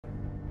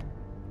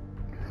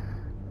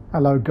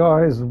Hello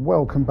guys,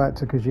 welcome back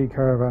to Khajiit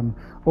Caravan.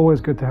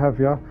 Always good to have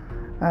you,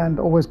 and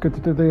always good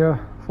to do the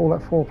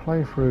Fallout 4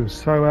 playthrough.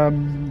 So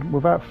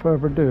without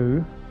further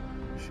ado,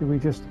 should we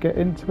just get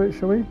into it,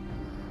 shall we?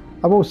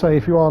 I will say,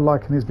 if you are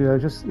liking this video,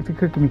 just if you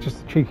could give me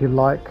just a cheeky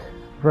like,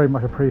 very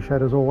much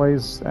appreciated as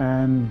always.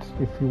 And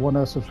if you want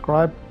to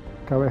subscribe,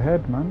 go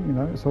ahead, man, you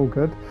know, it's all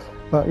good.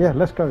 But yeah,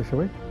 let's go, shall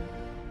we?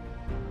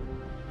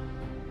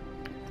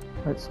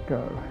 Let's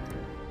go.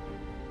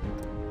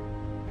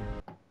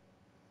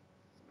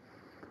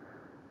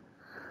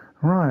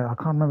 Right, I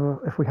can't remember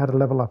if we had a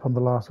level up on the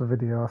last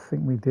video. I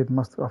think we did.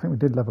 I think we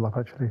did level up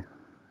actually,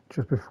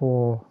 just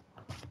before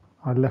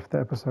I left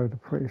the episode. I'm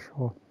pretty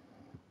sure.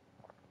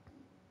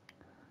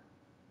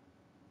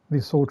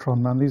 These Sortron,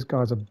 man, these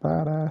guys are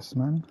badass,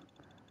 man.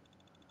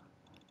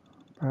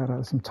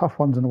 Badass. Some tough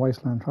ones in the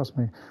wasteland, trust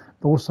me.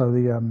 But also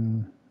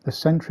the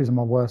sentries are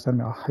my worst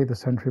enemy. I hate the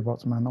sentry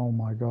bots, man. Oh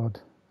my god,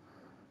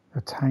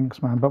 they're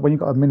tanks, man. But when you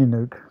got a mini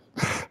nuke,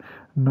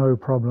 no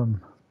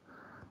problem.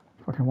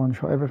 Fucking one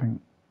shot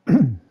everything.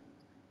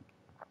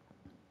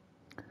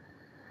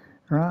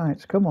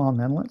 Right, come on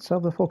then, let's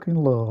have the fucking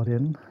load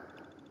in.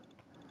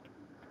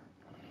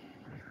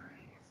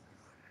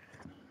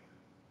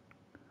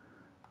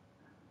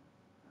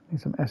 Need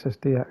some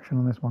SSD action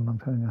on this one, I'm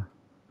telling you.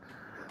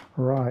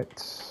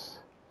 Right.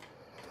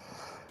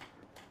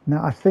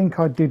 Now, I think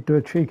I did do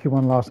a cheeky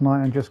one last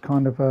night and just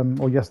kind of,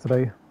 or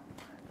yesterday,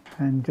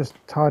 and just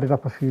tidied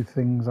up a few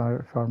things,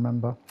 if I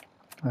remember.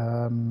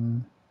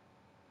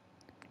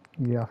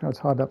 Yeah, I think I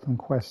tidied up some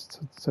quests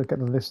to get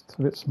the list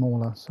a bit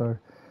smaller, so...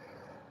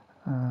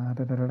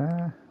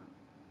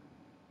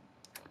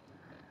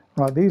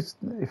 Right, these,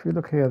 if you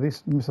look here,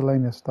 this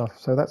miscellaneous stuff,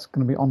 so that's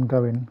going to be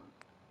ongoing,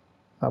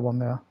 that one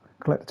there.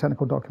 Collect the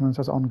technical documents,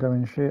 that's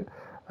ongoing shit.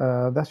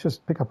 That's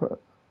just pick up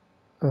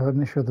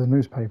an issue of the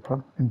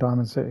newspaper in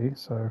Diamond City,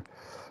 so...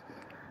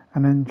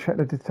 And then check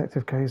the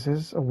detective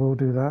cases, I will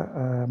do that.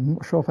 I'm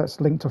not sure if that's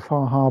linked to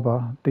Far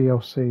Harbour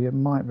DLC, it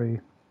might be.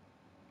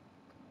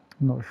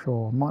 I'm not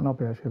sure, might not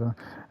be actually though.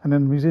 And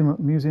then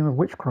Museum of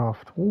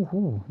Witchcraft,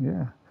 ooh,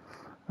 yeah.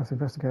 Let's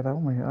investigate that,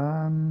 won't we?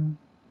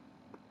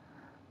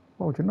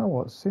 Well, do you know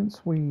what?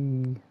 Since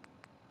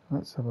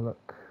let's have a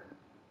look.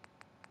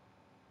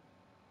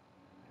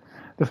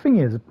 The thing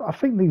is, I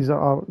think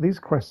these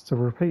quests are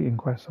repeating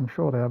quests. I'm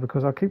sure they are,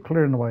 because I keep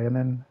clearing away and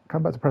then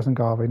come back to Preston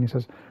Garvey and he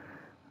says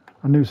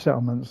a new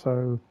settlement.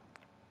 So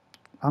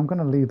I'm going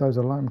to leave those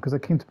alone because they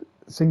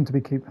seem to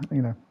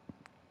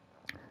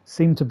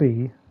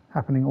be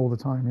happening all the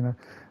time. You know,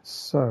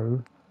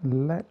 so.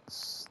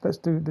 Let's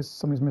do this.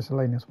 Some of these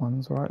miscellaneous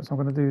ones, all right? So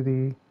I'm going to do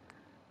the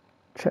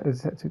check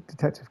the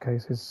detective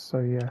cases. So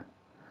yeah,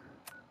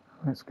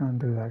 let's go and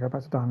do that. Go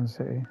back to Diamond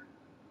City.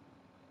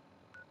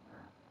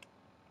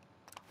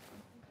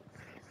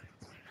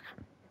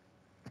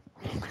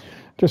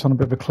 Just on a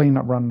bit of a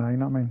clean-up run now. You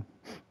know what I mean?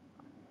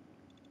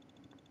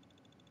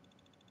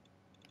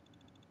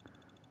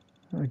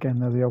 Again,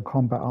 there's the old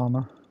combat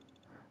armor.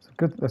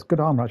 That's good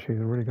armor actually.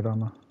 It's really good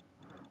armor.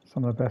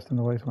 Some of the best in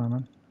the wasteland,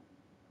 man.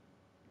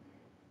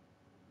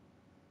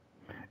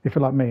 If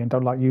you're like me and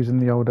don't like using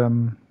the old,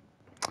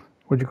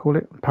 what do you call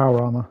it?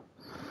 Power armor.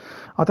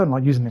 I don't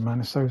like using it, man.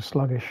 It's so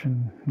sluggish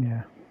and,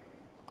 yeah,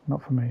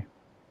 not for me.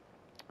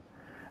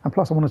 And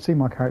plus, I want to see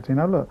my character, you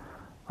know, look.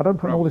 I don't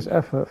put all this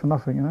effort for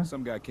nothing, you know.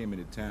 Some guy came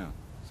into town,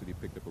 said he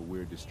picked up a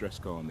weird distress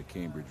call in the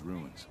Cambridge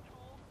ruins.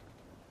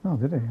 Oh,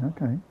 did he?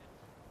 Okay.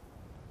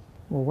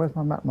 Well, where's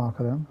my map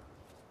marker then?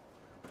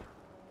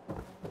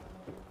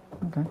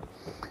 Okay.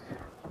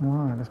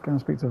 Right, let's go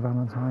and speak to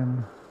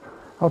Valentine.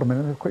 Hold on a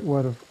minute, a quick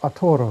word of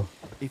Arturo.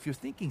 If you're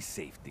thinking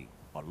safety,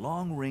 a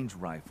long-range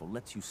rifle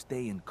lets you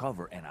stay in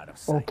cover and out of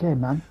sight. Okay,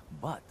 man.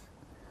 But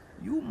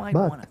you might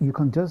want to... you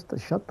can just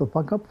shut the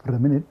fuck up for a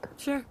minute.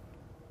 Sure.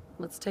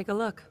 Let's take a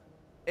look.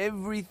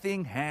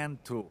 Everything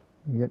hand tool.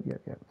 Yep.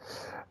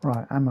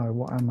 Right, ammo.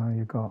 What ammo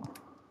you got?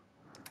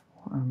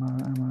 What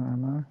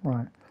ammo.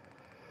 Right.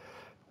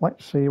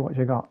 Let's see what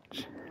you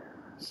got.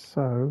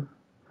 So,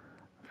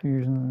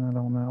 fusion, I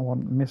don't know. I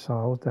want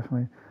missiles,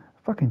 definitely.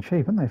 Fucking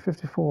cheap, aren't they?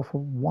 54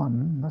 for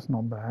 1. That's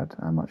not bad.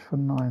 How much for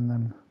 9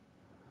 then?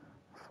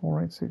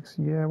 486.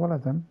 Yeah, we'll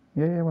have them.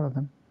 Yeah, we'll have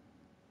them.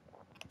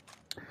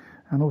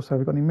 And also, have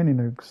we got any mini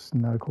nukes?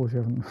 No, of course you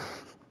haven't.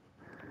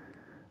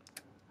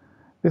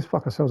 This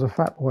fucker sells a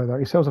fat boy though.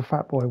 He sells a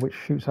fat boy which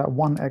shoots out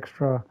 1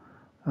 extra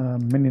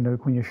mini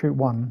nuke when you shoot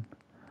 1.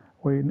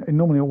 It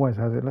normally always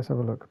has it. Let's have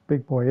a look.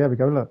 Big boy. There we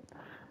go. Look,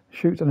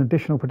 shoots an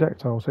additional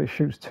projectile, so it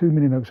shoots 2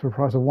 mini nukes for the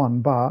price of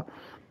 1. But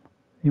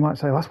you might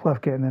say, that's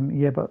worth getting them.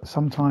 Yeah, but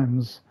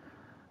sometimes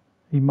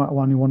you might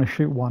only want to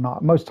shoot 1.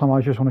 Most of the time I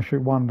just want to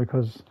shoot 1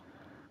 because,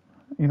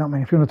 you know what I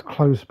mean? If you're in a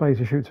closed space,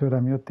 you shoot 2 of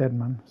them, you're dead,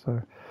 man.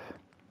 So,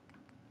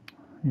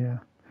 yeah.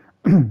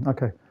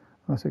 Okay,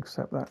 let's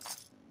accept that.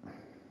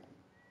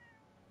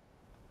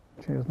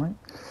 Cheers, mate.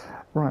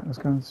 Right, let's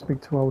go and speak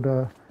to old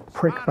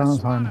prick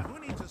Valentine.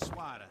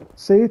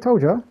 See, I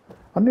told you.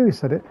 I knew he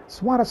said it.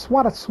 Swatter.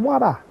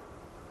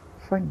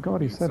 Thank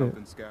God he said it.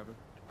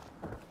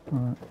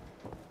 Right.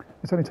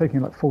 It's only taking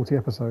like 40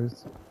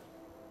 episodes.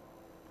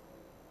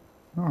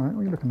 All right,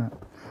 what are you looking at?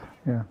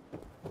 Yeah.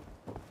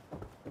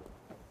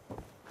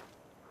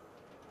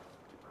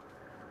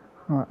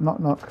 All right, knock,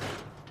 knock.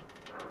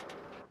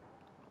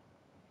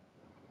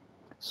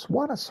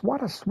 Swatter,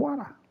 swatter,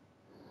 swatter.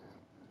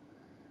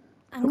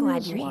 I'm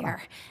glad you're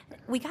here.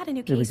 We got a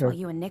new Here we case while go.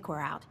 you and Nick were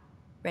out.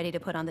 Ready to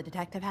put on the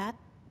detective hat?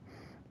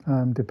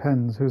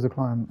 Depends. Who's the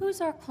client?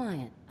 Who's our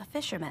client? A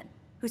fisherman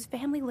whose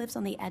family lives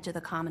on the edge of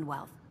the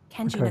Commonwealth.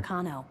 Kenji Okay.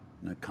 Nakano.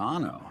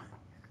 Nakano?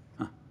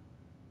 Huh.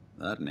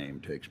 That name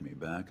takes me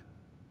back.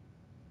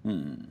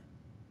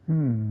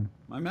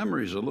 My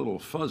memory's a little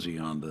fuzzy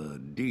on the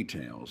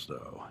details,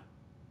 though.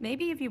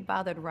 Maybe if you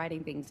bothered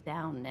writing things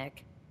down,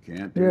 Nick.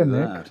 Can't do Yeah,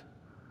 Nick. that.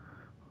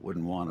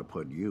 Wouldn't want to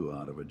put you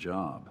out of a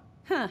job.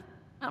 Huh.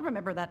 I'll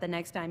remember that the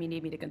next time you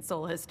need me to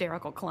console a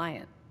hysterical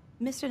client.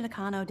 Mr.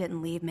 Nakano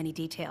didn't leave many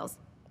details.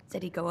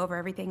 Said he'd go over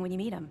everything when you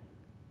meet him.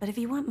 But if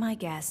you want my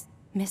guess,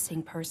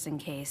 missing person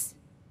case.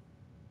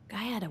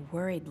 Guy had a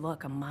worried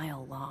look a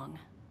mile long.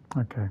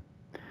 Okay.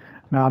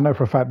 Now I know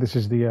for a fact this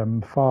is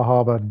the Far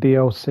Harbor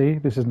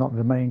DLC. This is not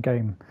the main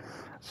game.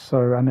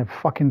 So, and they're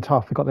fucking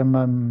tough. We've got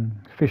them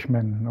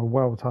fishmen, or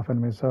well tough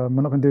enemies. So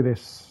we're not going to do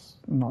this.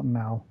 Not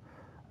now.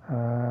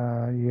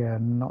 Yeah,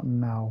 not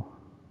now.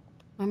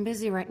 I'm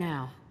busy right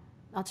now.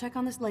 I'll check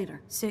on this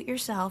later. Suit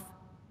yourself.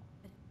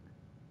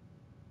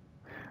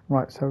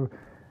 Right, so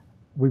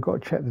we've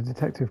got to check the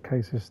detective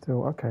cases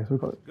still. Okay, so we've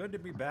got. Good to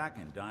be back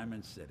in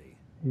Diamond City.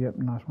 Yep,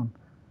 nice one.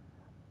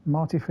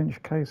 Marty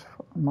Finch case.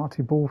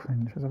 Marty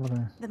Bullfinch. Let's have a look at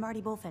this. The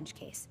Marty Bullfinch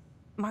case.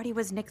 Marty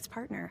was Nick's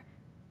partner.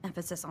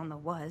 Emphasis on the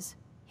was.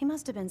 He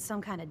must have been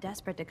some kind of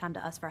desperate to come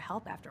to us for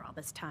help after all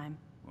this time.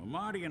 Well,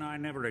 Marty and I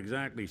never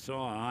exactly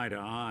saw eye to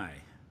eye.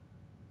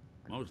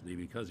 Mostly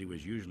because he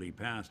was usually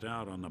passed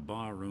out on the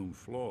barroom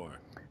floor.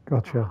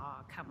 Gotcha.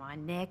 Oh, come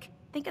on, Nick.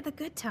 Think of the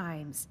good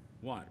times.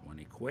 What, when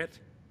he quit?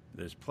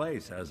 This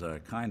place has a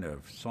kind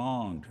of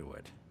song to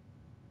it.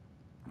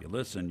 If you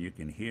listen, you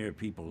can hear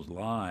people's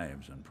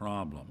lives and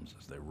problems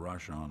as they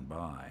rush on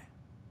by.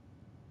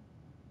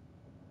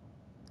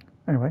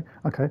 Anyway,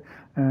 okay,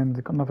 and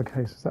they've got another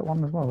case. Is that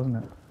one as well, isn't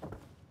it?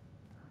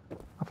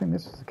 I think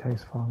this is the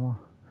case file. Well.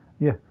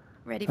 Yeah.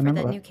 Ready I for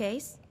remember that that. new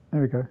case?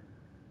 There we go.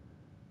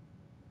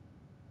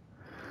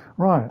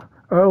 Right,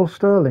 Earl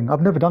Sterling.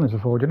 I've never done this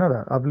before. Do you know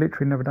that? I've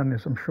literally never done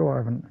this. I'm sure I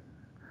haven't.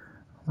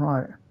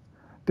 Right.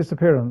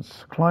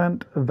 Disappearance.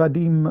 Client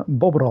Vadim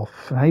Bobrov.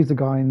 He's the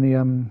guy in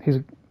the he's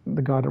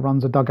the guy that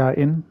runs a dugout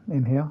in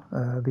here,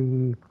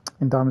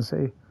 in Diamond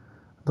City,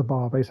 the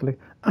bar basically.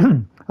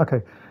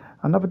 Okay.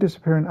 Another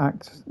disappearing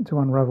act to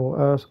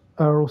unravel.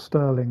 Earl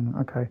Sterling.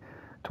 Okay.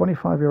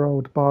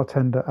 25-year-old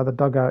bartender at the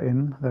dugout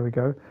inn. There we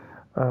go.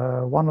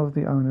 One of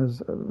the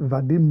owners,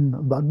 Vadim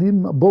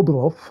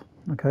Bobrov.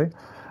 Okay.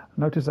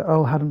 Noticed that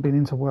Earl hadn't been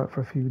into work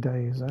for a few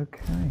days.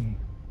 Okay.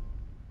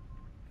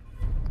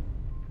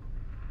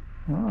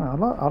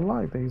 Right, I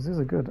like these. These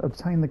are good.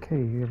 Obtain the key.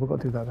 Yeah, we've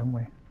got to do that, haven't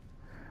we?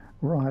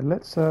 Right,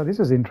 let's. This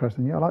is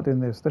interesting. Yeah, I like doing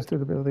this. Let's do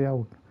a bit of the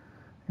old,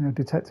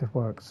 detective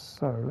work.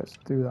 So let's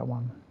do that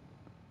one.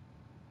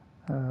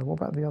 What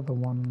about the other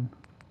one?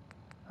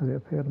 Has it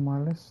appeared on my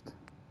list?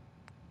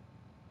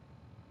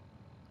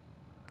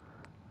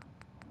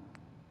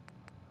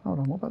 Hold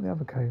on. What about the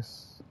other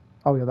case?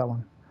 Oh yeah, that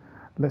one.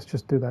 Let's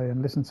just do that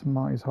and listen to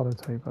Marty's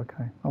holotape.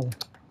 Okay. Oh,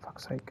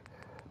 fuck's sake.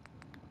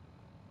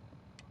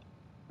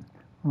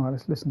 All right,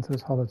 let's listen to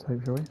this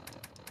holotape, shall we?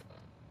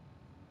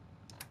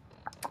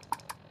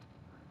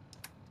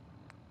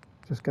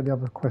 Just get the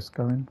other quest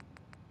going.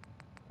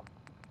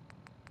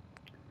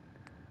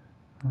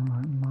 All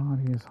right,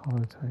 Marty's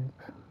holotape.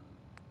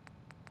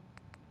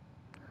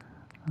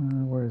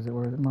 Where is it?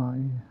 Where is it,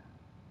 Marty?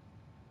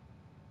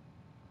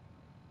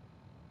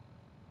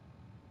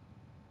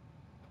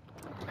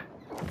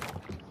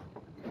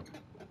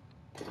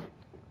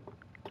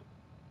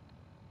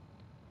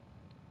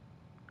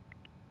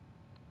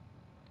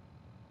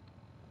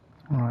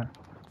 All right,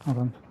 hold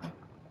on.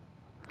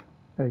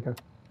 There you go.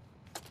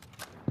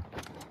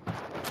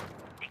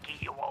 Nicky,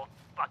 you old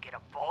bucket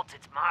of bolts,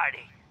 it's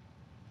Marty.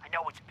 I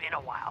know it's been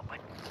a while,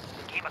 but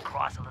came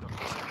across a little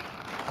mystery.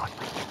 Thought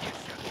might get your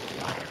service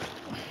fired.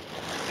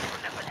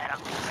 Remember that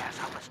ugly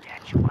grasshopper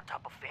statue on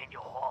top of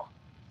Faneuil Hall?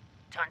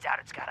 Turns out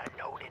it's got a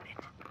note in it.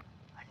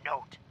 A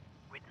note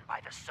written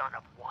by the son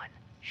of one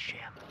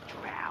Shem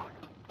Drown.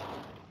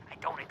 I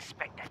don't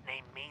expect that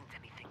name means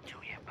anything to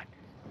you, but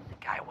the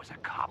guy was a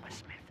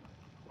coppersmith.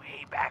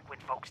 Way back when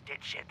folks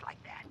did shit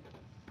like that.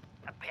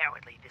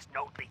 Apparently, this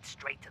note leads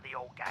straight to the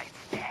old guy's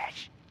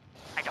stash.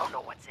 I don't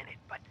know what's in it,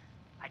 but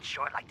I'd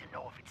sure like to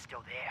know if it's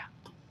still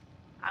there.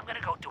 I'm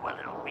gonna go do a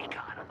little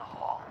recon on the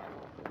hall.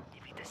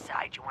 If you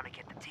decide you want to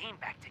get the team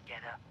back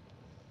together,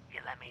 you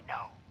let me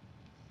know.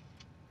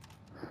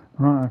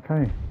 Right,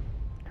 okay.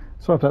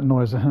 Sorry for that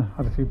noise. I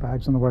had a few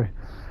bags on the way.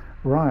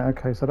 Right,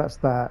 okay, so that's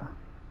that.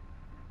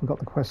 We've got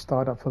the quest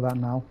started up for that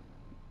now.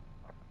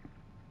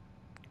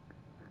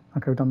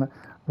 Okay, we've done that.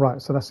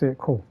 Right, so that's it.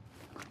 Cool.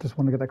 Just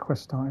want to get that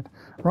quest started.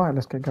 Right,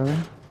 let's get going.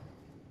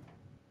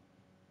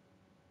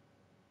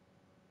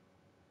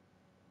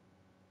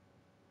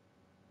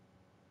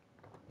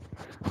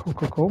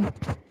 Cool, cool, cool.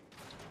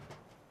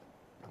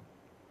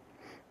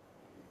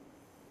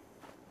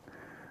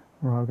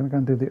 Right, we're going to go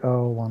and do the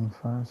Earl one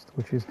first,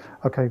 which is,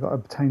 okay, got to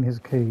obtain his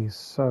keys.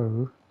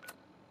 So,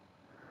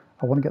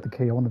 I want to get the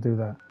key. I want to do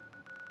that,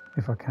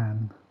 if I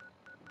can.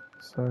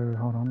 So,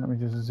 hold on, let me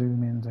just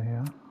zoom into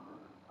here.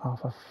 Oh,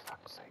 for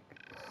fuck's sake.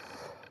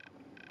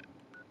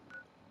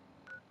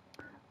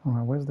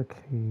 Alright, where's the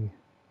key?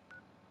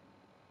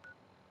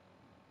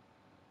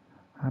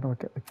 How do I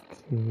get the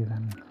key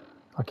then?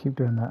 I keep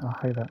doing that, I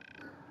hate that.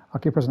 I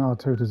keep pressing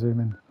R2 to zoom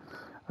in.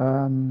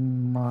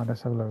 Right,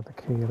 let's have a look at the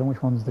key. Then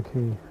which one's the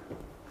key?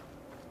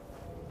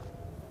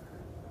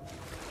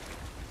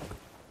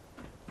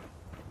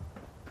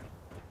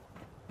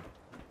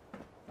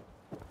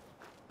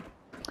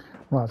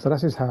 Right, so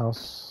that's his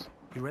house.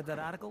 You read that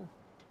article?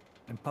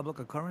 In Public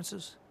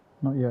Occurrences?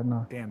 Not yet,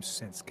 no. Damn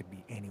sense could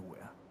be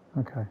anywhere.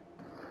 Okay.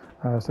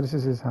 So this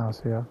is his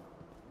house here.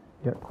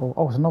 Yeah, cool.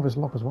 Oh, it's a novice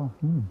lock as well.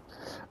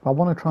 But I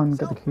want to try and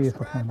get the key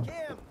if I can.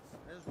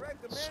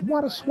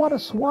 Swatter, swatter,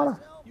 swatter.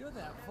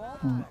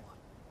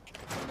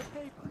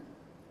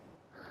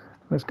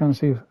 Let's go and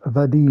see if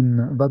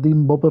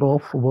Vadim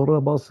Boberov,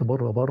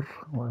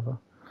 whatever.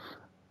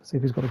 See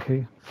if he's got a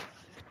key.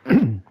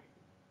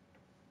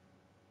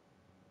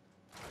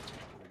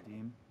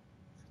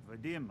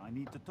 Vadim, I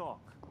need to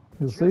talk.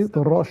 You see,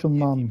 the Russian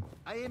man.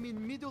 I am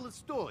in middle of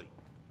story.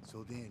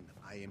 So then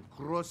I am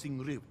crossing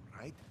river,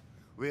 right?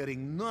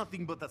 Wearing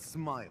nothing but a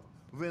smile.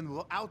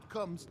 When out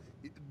comes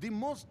the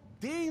most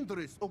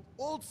dangerous of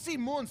all sea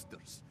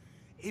monsters,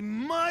 a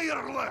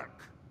Meyerlurk.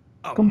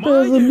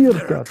 Compare the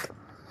meerkat.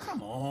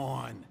 Come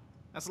on.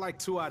 That's like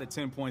 2 out of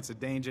 10 points of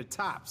danger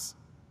tops.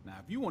 Now,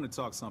 if you want to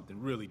talk something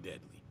really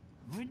deadly.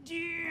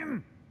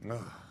 Vadim!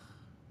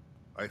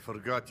 I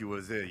forgot you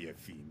were there,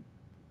 Yefim.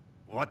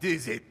 What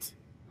is it?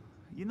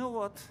 You know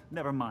what?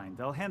 Never mind.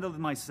 I'll handle it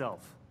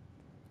myself.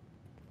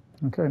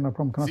 Okay, no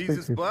problem. Can I See speak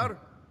this to you? bar?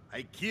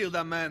 I killed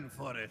a man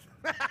for it.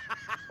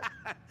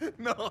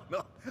 No,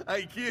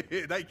 I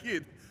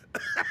kid.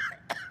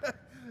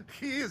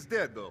 He is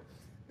dead, though.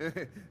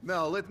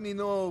 Now, let me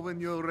know when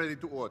you're ready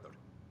to order.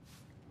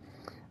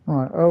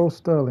 Right, Earl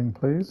Sterling,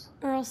 please.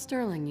 Earl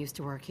Sterling used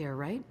to work here,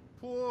 right?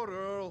 Poor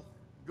Earl.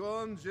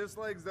 Gone just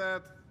like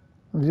that.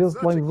 Just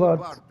Such like a good that.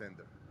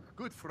 bartender.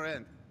 Good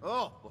friend.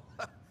 Oh,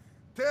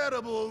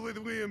 terrible with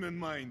women,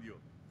 mind you.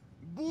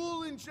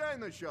 Bull in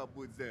china shop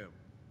with them.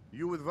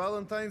 You with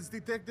Valentine's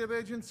detective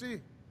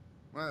agency?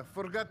 I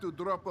forgot to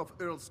drop off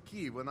Earl's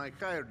key when I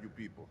hired you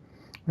people.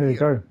 There you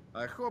go.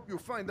 I hope you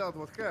find out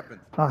what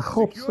happened. I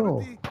hope so.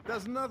 Security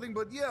does nothing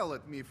but yell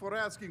at me for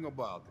asking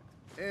about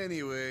it.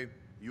 Anyway,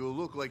 you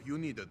look like you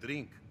need a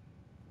drink.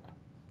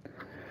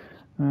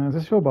 Is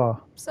this your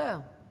bar?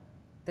 So,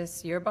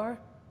 this your bar?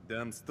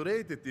 Damn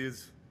straight it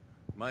is.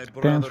 My Damn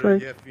brother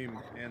straight.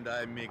 Yefim and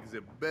I make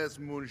the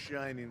best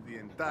moonshine in the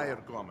entire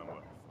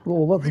Commonwealth.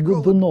 Oh, that's We good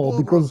call to it know,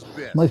 because Bobrov's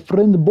best. my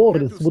friend Had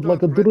Boris to would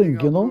like a start renting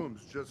drink, you out know?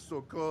 rooms just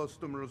so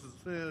customers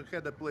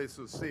had a place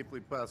to safely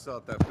pass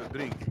out after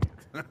drinking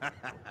it.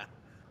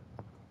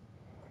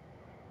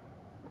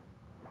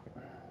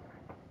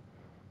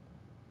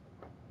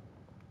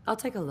 I'll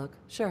take a look,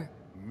 sure.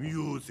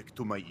 Music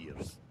to my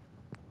ears.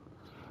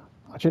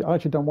 I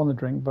actually don't want to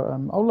drink, but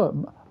oh look,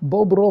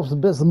 Bobrov's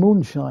best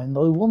moonshine. I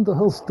wonder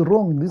how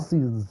strong this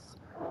is.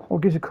 Oh,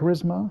 it gives you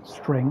charisma,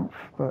 strength,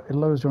 but it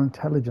lowers your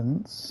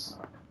intelligence.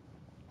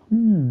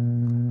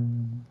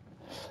 No,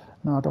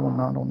 I don't want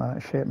that. I don't want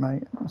that shit,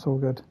 mate. It's all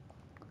good.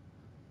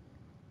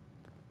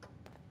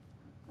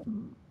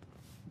 I'm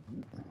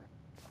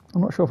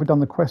not sure if we've done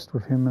the quest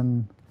with him,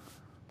 and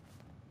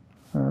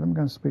let me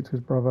go and speak to his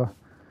brother.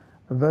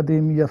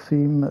 Vadim,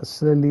 Yefim,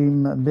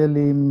 Selim,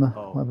 Belim,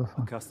 whatever.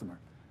 A customer.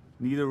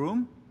 Need a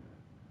room?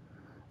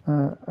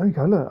 There you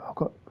go, look, I've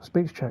got a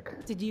speech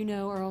check. Did you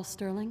know Earl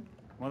Sterling?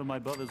 One of my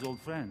brother's old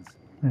friends.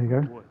 There you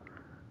go. Boy,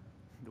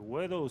 the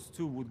way those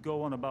two would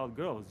go on about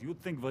girls, you'd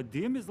think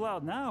Vadim is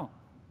loud now.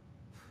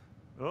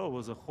 Earl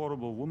was a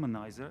horrible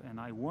womanizer,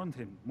 and I warned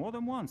him more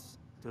than once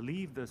to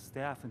leave the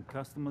staff and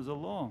customers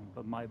alone.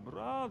 But my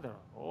brother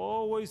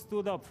always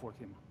stood up for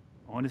him.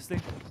 Honestly,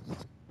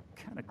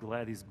 kinda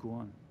glad he's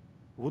gone.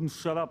 Wouldn't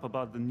shut up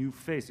about the new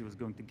face he was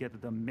going to get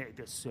at the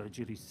mega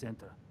surgery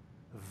center.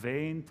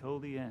 Vain till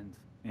the end.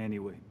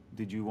 Anyway,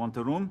 did you want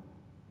a room?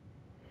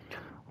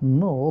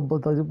 No,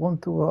 but I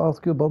want to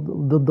ask you about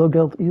the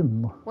Dugout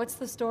Inn. What's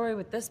the story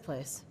with this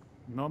place?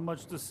 Not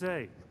much to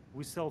say.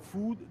 We sell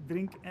food,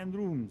 drink, and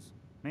rooms.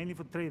 Mainly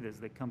for traders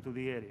that come to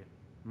the area.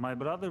 My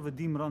brother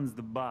Vadim runs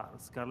the bar.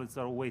 Scarlett's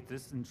our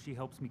waitress, and she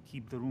helps me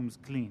keep the rooms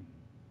clean.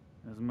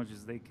 As much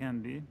as they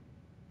can be.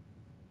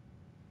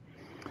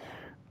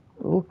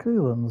 Okay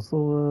then,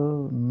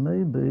 so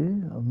maybe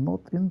I'm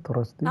not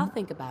interested. I'll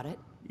think about it.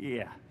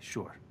 Yeah,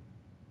 sure.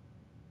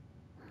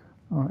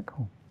 Alright,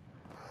 cool.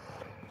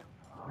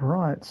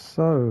 Right,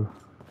 so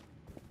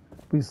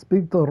we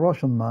speak to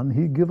Russian man,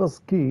 he give us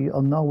key,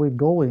 and now we're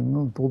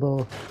going to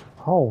the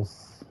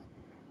house.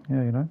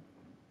 Yeah, you know.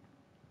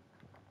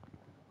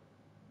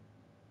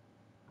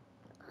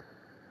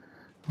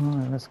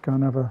 Alright, let's go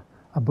and have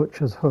a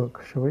butcher's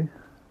hook, shall we?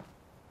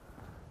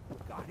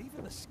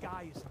 the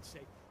sky isn't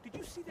safe. Did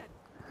you see that?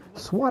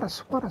 Swatter,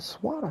 swatter,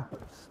 swatter.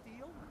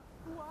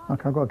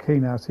 Okay, I've got a key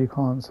now, so you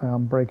can't say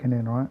I'm breaking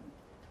in, right?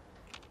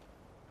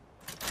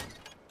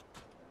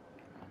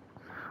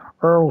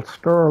 Earl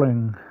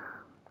Sterling.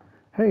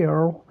 Hey,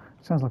 Earl.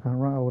 Sounds like a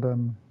right old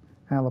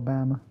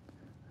Alabama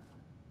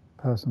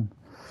person.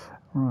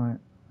 Right.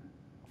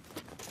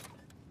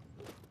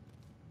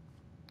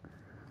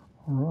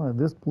 Alright,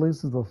 this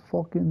place is a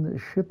fucking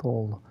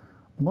shithole.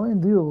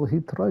 Mind you, he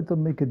tried to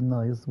make it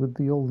nice with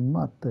the old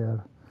mat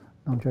there.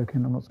 No, I'm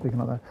joking, I'm not speaking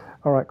like that.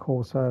 Alright,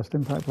 cool, so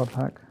stim pack, blood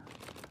pack.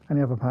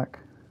 Any other pack?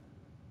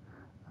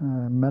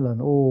 Melon.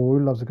 Oh, who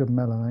loves a good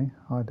melon,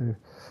 eh? I do.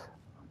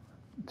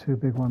 2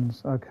 big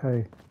ones,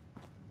 okay.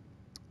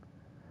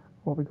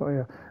 What we got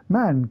here?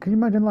 Man, can you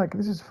imagine, like,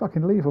 this is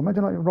fucking lethal.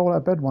 Imagine, like, you roll out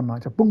of bed one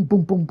night, just boom,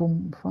 boom, boom,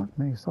 boom. Fuck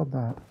me, sod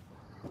that.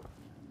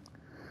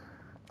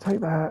 Take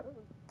that.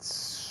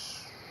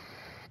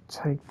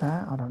 Take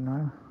that, I don't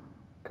know.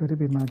 Could it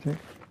be magic?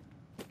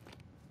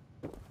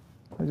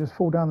 They just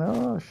fall down there.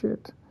 Oh,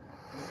 shit.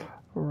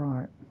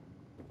 Right.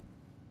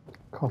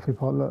 Coffee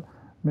pot, look.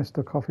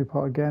 Mr. Coffee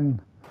Pot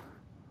again.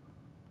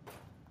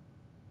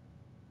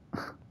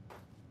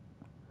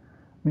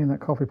 Me and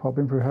that coffee pot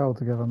been through hell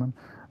together, man.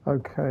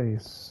 Okay,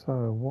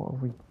 so what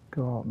have we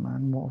got,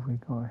 man? What have we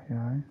got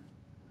here, eh?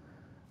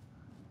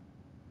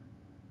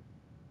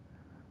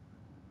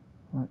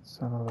 Let's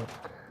have a look.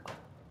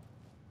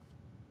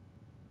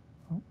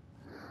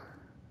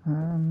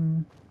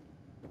 Oh.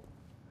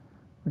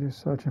 We're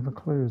just searching for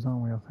clues,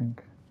 aren't we, I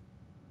think?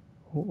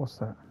 Oh, what's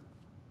that?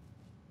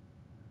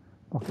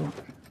 Pocket watch.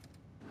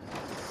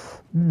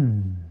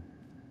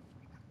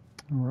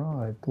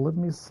 Right, let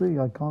me see.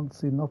 I can't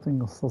see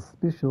nothing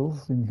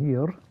suspicious in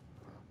here.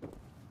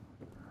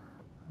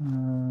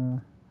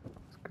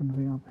 It's going to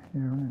be up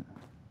here, isn't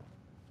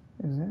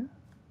it? Is it?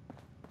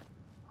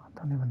 I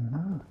don't even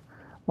know.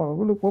 Well,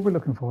 what are we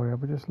looking for here?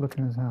 We're just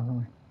looking at his house,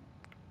 aren't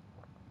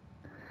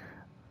we?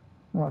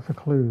 Right, for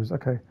clues.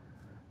 Okay.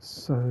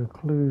 So,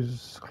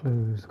 clues.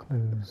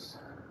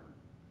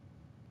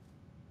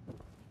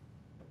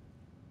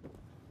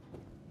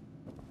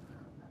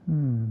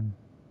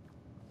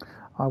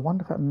 I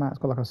wonder if that mat's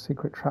got like a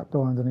secret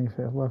trapdoor underneath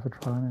it. It's worth a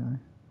try, anyway.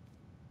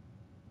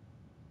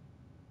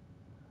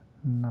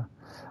 No.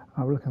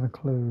 We're looking for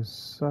clues.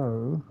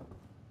 So,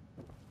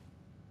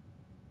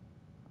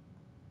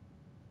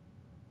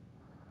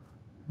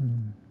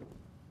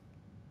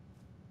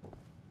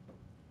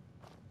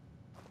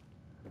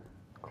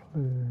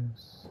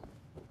 clues.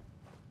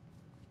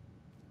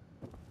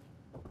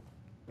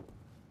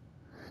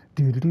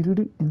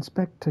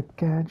 Inspector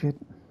Gadget.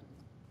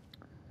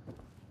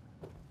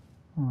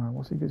 Alright,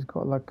 what's he got? He's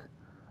got like,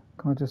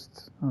 can I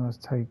just, let's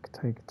take.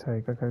 Okay,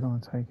 I don't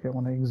want to take it. I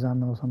want to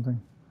examine or something.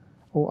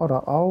 Oh,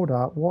 hold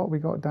up. What we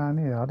got down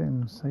here? I didn't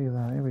even see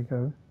that. Here we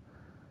go.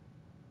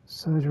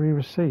 Surgery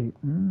receipt.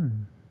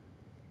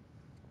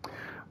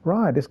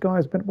 Right, this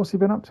guy's been, what's he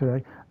been up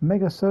to?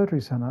 Mega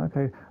surgery center.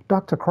 Okay,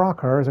 Dr.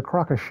 Crocker is a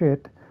crock of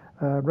shit.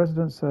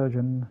 Resident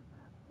surgeon.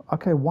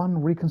 Okay,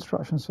 1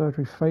 reconstruction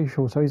surgery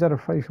facial. So he's had a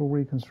facial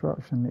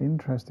reconstruction.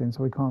 Interesting.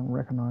 So we can't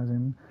recognize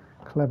him.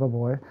 Clever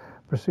boy.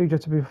 Procedure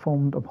to be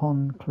performed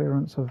upon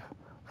clearance of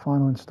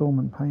final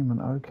installment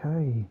payment.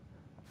 Okay.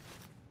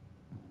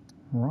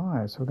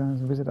 Right, so we're going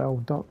to visit our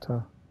old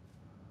doctor.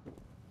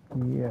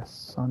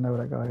 Yes, I know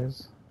what that guy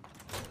is.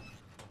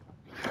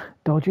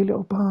 Dodgy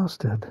little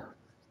bastard.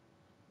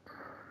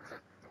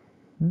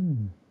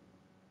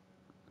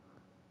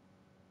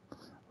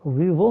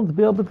 We won't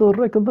be able to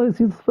recognize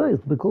his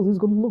face because he's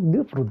going to look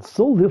different.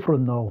 So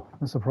different now.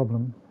 That's the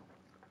problem.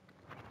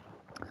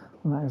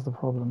 That is the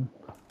problem.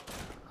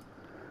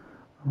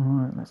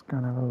 Alright, let's go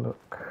and have a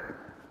look.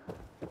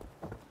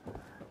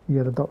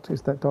 Yeah, the doctor,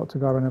 it's that doctor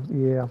guy.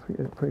 Yeah,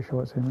 I'm pretty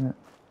sure it's him, isn't it?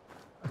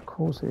 Of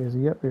course it is.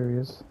 Yep, here he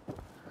is.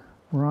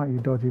 Right, you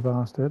dodgy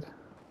bastard.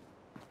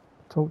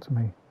 Talk to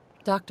me.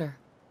 Doctor.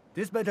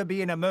 This better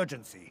be an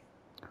emergency.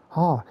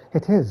 Ah,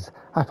 it is.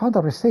 I found a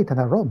receipt in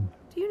a room.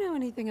 Do you know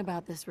anything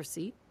about this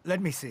receipt?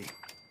 Let me see.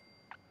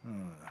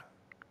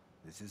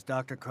 This is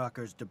Dr.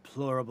 Crocker's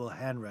deplorable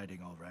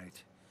handwriting, all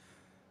right.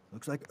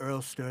 Looks like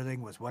Earl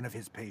Sterling was one of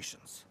his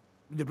patients.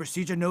 The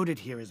procedure noted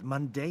here is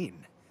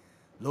mundane.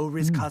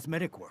 Low-risk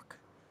cosmetic work.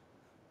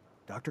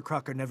 Dr.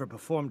 Crocker never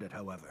performed it,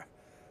 however.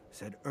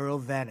 Said Earl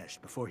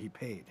vanished before he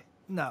paid.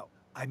 Now,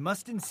 I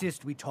must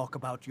insist we talk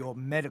about your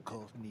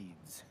medical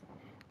needs.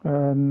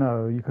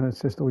 No, you can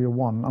insist all you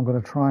want. I'm going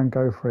to try and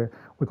go for it.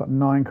 We've got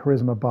 9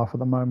 charisma buff at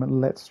the moment.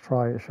 Let's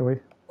try it, shall we?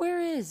 Where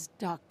is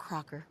Doc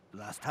Crocker?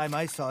 Last time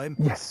I saw him,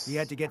 yes, he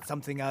had to get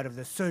something out of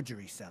the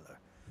surgery cellar.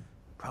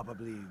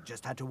 Probably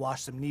just had to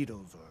wash some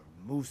needles or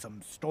move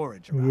some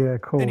storage around. Yeah,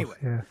 of course. Anyway,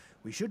 yeah.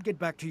 We should get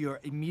back to your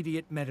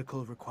immediate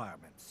medical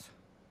requirements.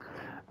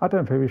 I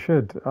don't think we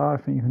should. I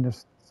think you can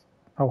just...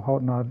 Oh,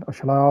 hold on.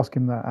 Shall I ask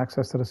him that?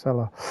 Access to the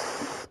cellar.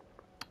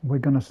 We're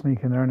going to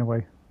sneak in there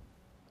anyway.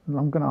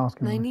 I'm going to ask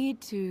him. I need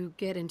to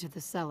get into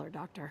the cellar,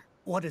 Doctor.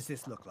 What does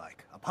this look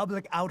like? A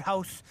public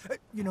outhouse?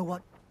 You know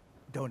what?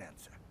 Don't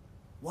answer.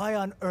 Why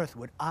on earth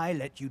would I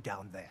let you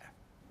down there?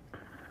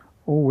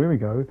 Oh, here we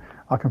go.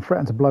 I can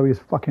threaten to blow his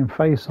fucking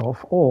face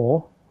off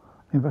or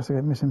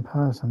investigate missing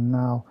person.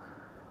 Now,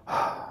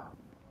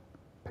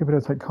 people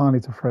don't take kindly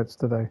to threats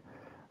today.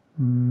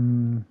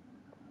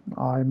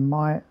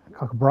 I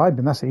could bribe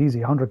him. That's easy.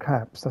 100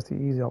 caps. That's the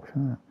easy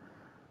option, isn't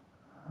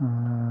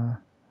it?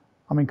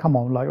 I mean, come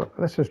on. Like,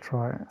 let's just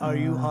try it. Are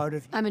you hard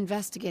of... I'm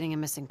investigating a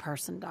missing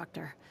person,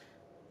 Doctor.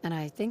 And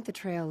I think the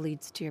trail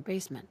leads to your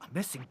basement. A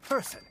missing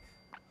person?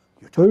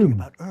 You're talking Boom.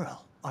 about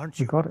Earl, aren't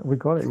you? We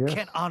got it, You yes.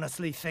 can't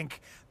honestly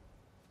think...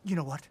 You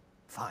know what?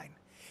 Fine.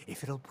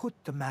 If it'll put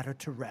the matter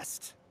to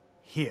rest.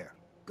 Here,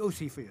 go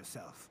see for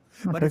yourself.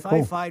 But Okay, if I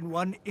cool. find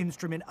one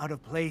instrument out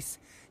of place,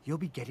 you'll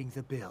be getting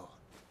the bill.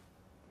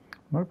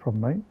 No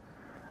problem, mate.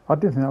 I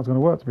didn't think that was going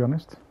to work, to be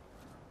honest.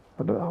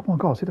 But look, oh my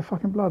God, see the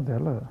fucking blood there,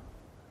 look.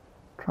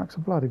 Tracks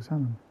of blood,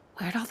 examine.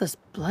 Where'd all this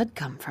blood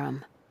come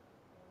from?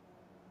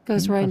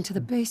 Goes right into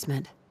the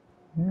basement.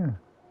 Yeah.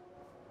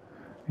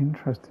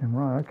 Interesting,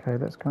 right, okay,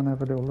 let's go and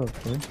have a little look,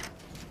 shall we?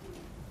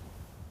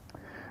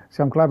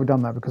 See, I'm glad we've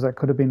done that because that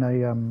could have been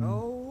a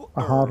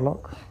hard Earl.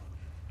 lock.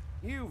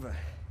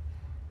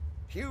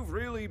 You've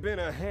really been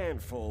a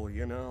handful,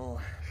 you know.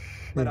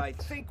 But I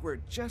think we're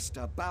just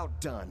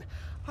about done.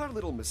 Our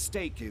little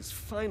mistake is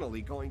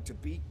finally going to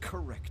be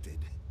corrected.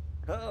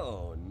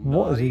 Oh,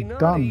 What has he naughty.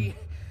 done?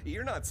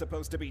 You're not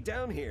supposed to be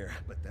down here,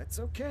 but that's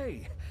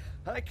okay.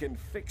 I can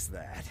fix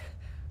that.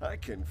 I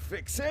can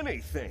fix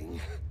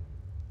anything.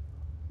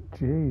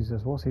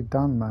 Jesus, what's he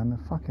done, man? A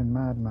fucking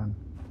madman.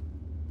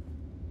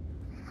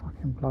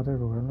 Fucking blood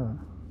everywhere, look.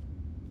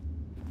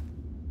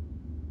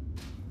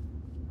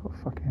 Got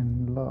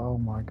fucking, oh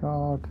my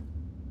God.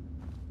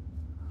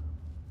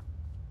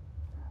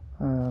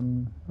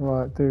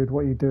 Right, dude,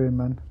 what are you doing,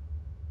 man?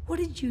 What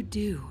did you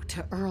do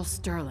to Earl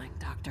Sterling,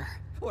 Doctor?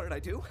 What did I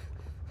do?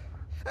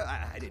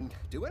 I didn't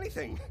do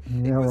anything.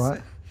 Yeah,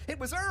 right. It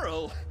was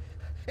Earl.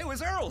 It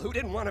was Earl who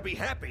didn't want to be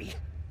happy.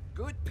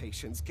 Good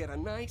patients get a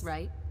nice...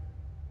 Right.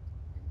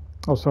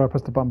 Oh, sorry, I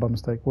pressed the button by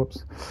mistake.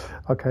 Whoops.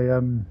 Okay,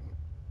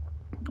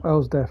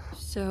 Earl's deaf.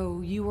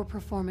 So you were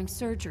performing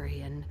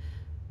surgery and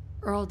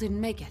Earl didn't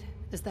make it.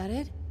 Is that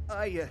it?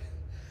 I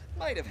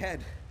might have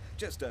had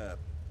just a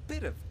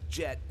bit of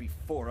jet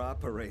before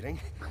operating.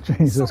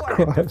 Jesus so I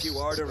hit a Christ. few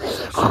arteries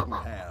I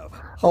shouldn't have.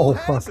 Oh, Who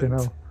fucking hasn't?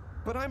 hell.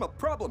 But I'm a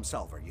problem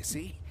solver, you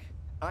see.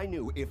 I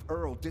knew if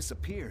Earl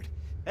disappeared,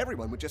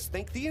 everyone would just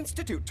think the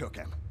Institute took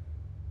him.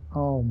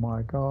 Oh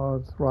my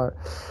God. Right.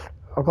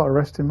 I've got to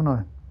arrest him, haven't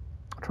I?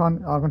 I'm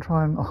going to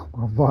try and... Oh,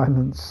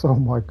 violence. Oh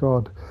my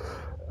God.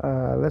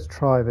 Let's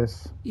try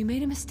this. You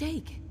made a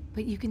mistake,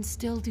 but you can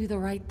still do the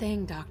right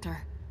thing,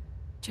 Doctor.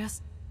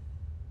 Just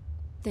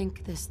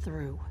think this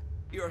through.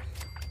 You're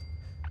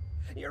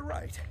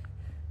right.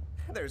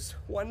 There's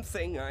one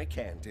thing I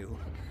can do.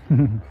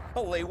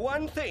 Only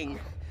one thing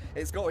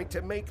is going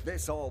to make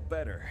this all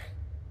better.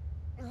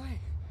 I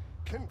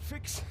can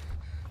fix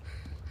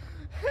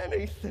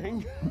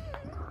anything.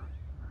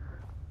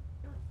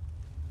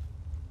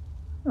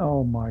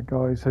 Oh my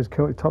God. He says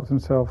he topped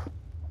himself.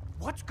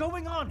 What's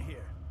going on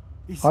here?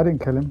 I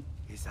didn't kill him.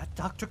 Is that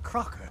Dr.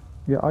 Crocker?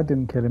 Yeah, I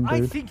didn't kill him,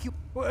 dude. I think you...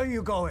 Where are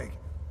you going?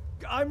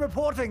 I'm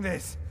reporting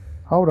this.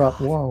 Hold up.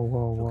 God, Whoa,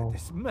 Look whoa. at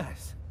this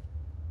mess.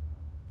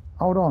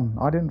 Hold on.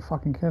 I didn't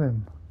fucking kill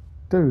him.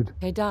 Dude,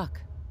 Hey, Doc.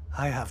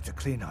 I have to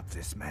clean up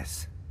this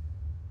mess.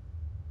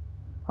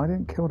 I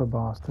didn't kill the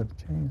bastard.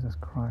 Jesus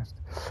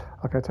Christ.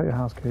 Okay, take your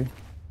house key.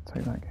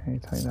 Take that key.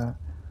 Take that.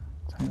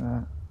 Take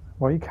that.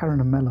 What are you carrying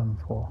a melon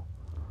for?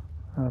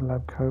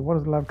 Lab coat. What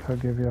does the lab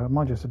coat give you?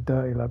 Mine's just a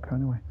dirty lab coat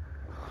anyway.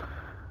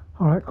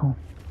 Alright, cool.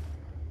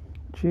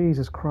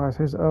 Jesus Christ.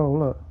 Here's Earl,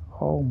 look.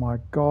 Oh my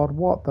God.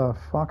 What the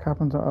fuck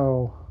happened to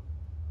Earl?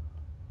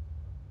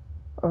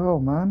 Earl,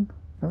 man.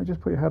 Let me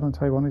just put your head on the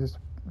table. I need to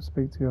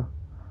speak to you.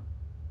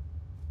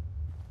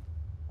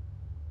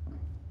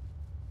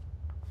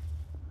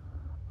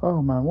 Oh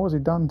man, what has he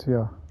done to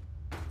you?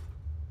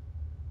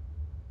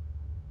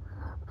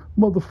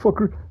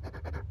 Motherfucker,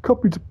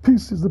 cut me to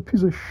pieces, the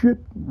piece of shit.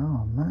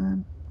 Oh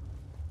man.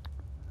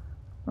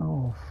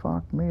 Oh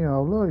fuck me,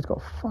 oh look, he's got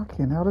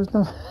fucking hell,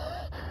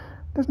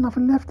 there's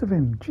nothing left of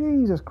him.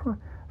 Jesus Christ.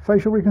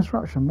 Facial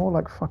reconstruction, more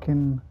like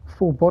fucking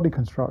full body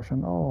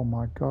construction. Oh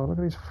my God, look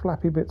at these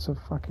flappy bits of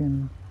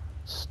fucking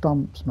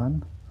stumps,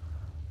 man.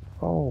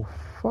 Oh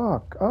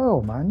fuck.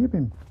 Oh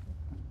man,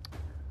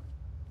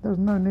 there was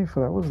no need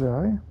for that, was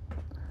there, eh?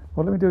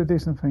 Well, let me do a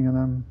decent thing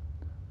and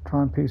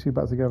try and piece you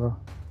back together.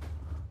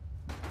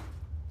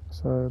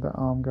 So that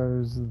arm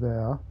goes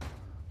there.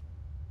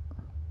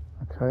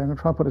 Okay, I'm going to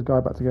try and put this guy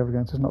back together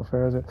again. It's just not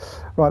fair, is it?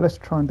 Right, let's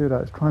try and do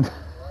that. Let's try and...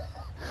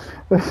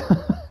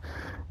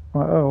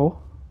 Right,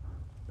 Earl,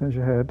 there's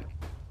your head.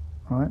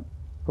 Right.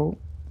 Oh,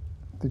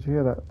 did you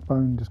hear that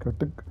bone just go...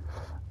 Dunk?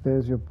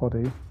 There's your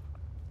body.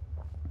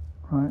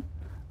 Right.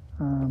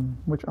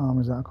 Which arm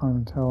is that? I can't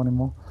even tell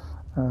anymore.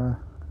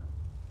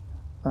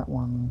 That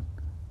one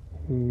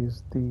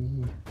is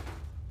the...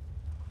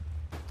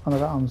 Oh no,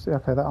 that arm's...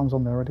 Okay, that arm's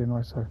on there already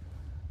anyway, so...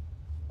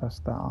 That's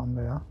that arm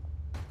there.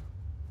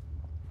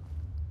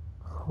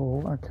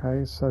 Cool,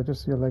 okay, so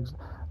just your legs.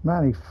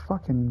 Man, he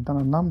fucking done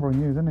a number on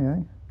you, didn't he,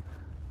 eh?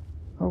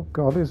 Oh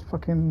god, he's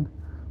fucking...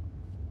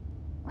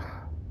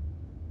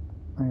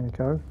 There you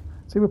go.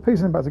 See, we're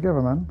piecing it back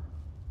together, man.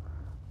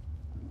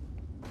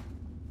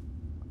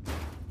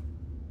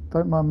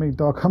 Don't mind me,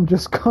 Doc. I'm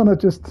just kind of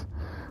just...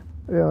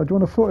 Yeah, do you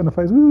want a foot in the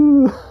face?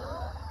 Ooh.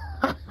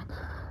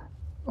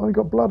 Oh, you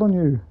got blood on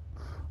you.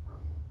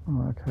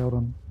 Oh, okay, hold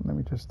on. Let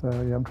me just... yeah,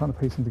 I'm trying to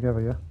piece them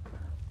together, yeah?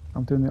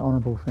 I'm doing the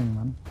honourable thing,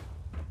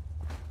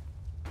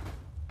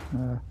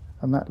 man.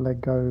 And that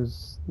leg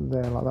goes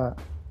there like that.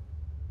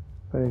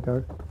 There you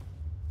go.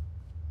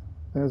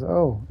 There's...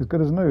 Oh, as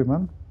good as new,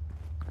 man.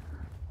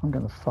 I'm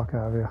getting the fuck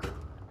out of here.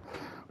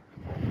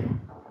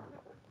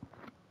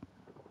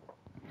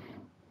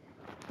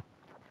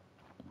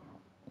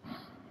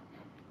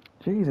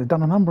 Jeez, they've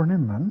done a number on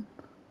him, man.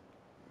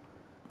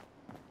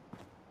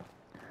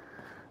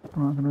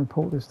 Right, I'm going to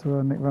report this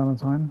to Nick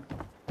Valentine.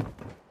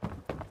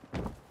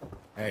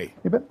 Hey,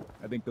 You bet.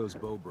 I think those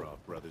Bobrov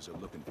brothers are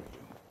looking for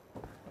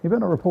you. You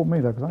better not report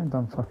me though, because I ain't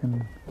done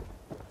fucking...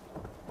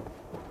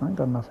 I ain't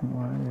done nothing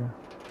right here.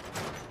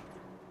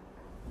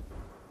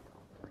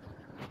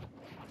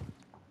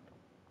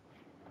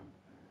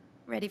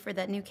 Ready for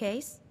that new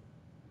case?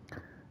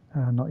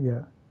 Not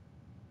yet.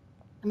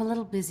 I'm a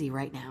little busy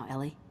right now,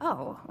 Ellie.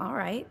 Oh, all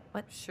right.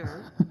 What?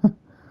 Sure.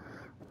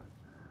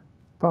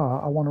 But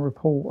I want to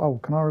report... Oh,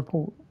 can I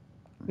report?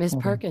 Miss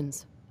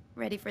Perkins.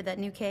 Ready for that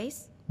new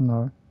case?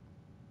 No.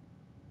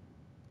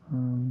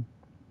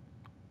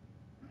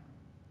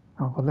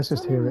 Oh, well, let's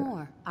just Tell me hear it.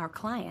 more. Our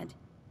client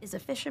is a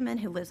fisherman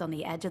who lives on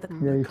the edge of the...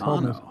 Yeah, you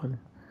told me. Nakano.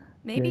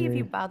 Maybe yeah, if yeah.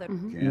 you bother...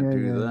 Can't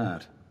do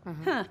that.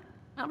 Huh.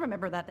 I'll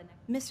remember that.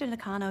 Mr.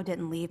 Nakano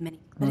didn't leave many...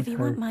 But if you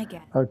want my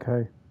guess...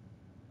 Okay.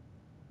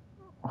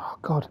 Oh,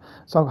 God.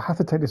 So I have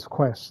to take this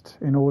quest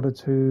in order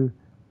to...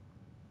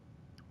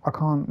 I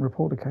can't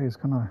report the case,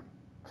 can I?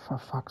 For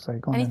fuck's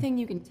sake. Go on then. Anything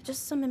you can...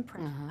 Just some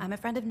impression. I'm a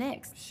friend of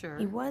Nick's. Sure.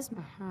 He was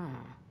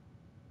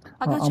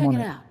I'll go I'm check on it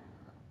it. out.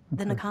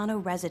 the Nakano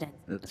resident.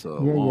 It's a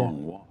Yeah.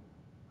 long walk.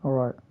 All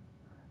right.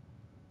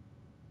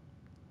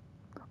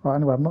 Right,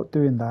 anyway, I'm not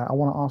doing that. I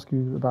want to ask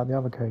you about the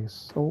other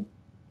case. Oh.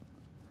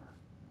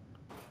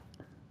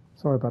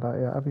 Sorry about that.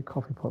 Yeah, have your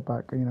coffee pot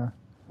back, you know.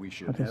 We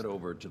should head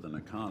over to the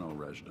Nakano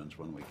residence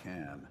when we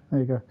can.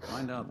 There you go.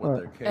 Find out what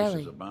their case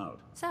Ellie. is about.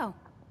 So,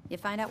 you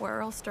find out where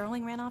Earl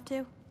Sterling ran off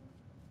to?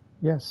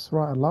 Yes,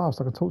 right, at last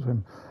I can talk to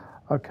him.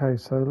 Okay,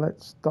 so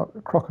let's...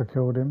 Crocker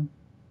killed him.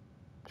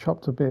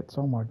 Chopped to bits,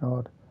 oh my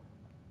god.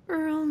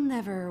 Earl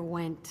never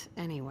went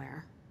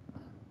anywhere.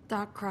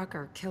 Doc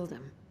Crocker killed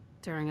him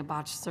during a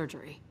botched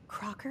surgery.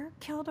 Crocker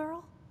killed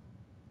Earl?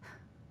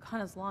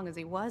 Gone as long as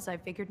he was, I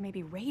figured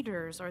maybe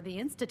Raiders or the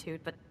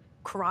Institute, but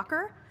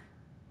Crocker?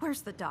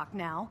 Where's the doc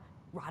now?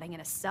 Rotting in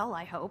a cell,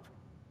 I hope.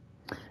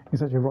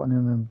 He's actually rotting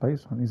in the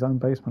basement, his own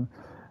basement.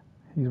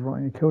 He's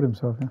rotting, he killed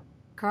himself, yeah.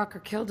 Crocker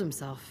killed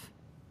himself.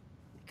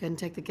 He couldn't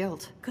take the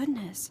guilt.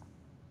 Goodness.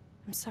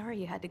 I'm sorry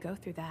you had to go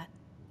through that.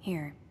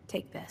 Here,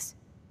 take this.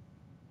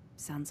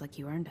 Sounds like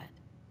you earned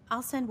it.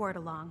 I'll send word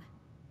along.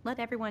 Let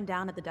everyone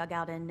down at the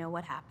Dugout Inn know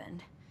what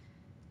happened.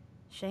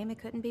 Shame it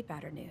couldn't be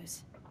better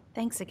news.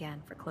 Thanks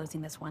again for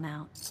closing this one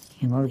out.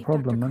 Can't No believe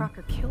problem, Dr. man.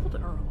 Crocker killed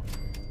Earl.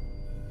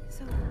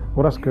 So,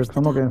 Well, that's good, where's 'cause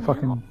I'm not the getting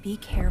doc now? fucking... Be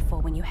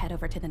careful when you head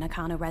over to the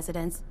Nakano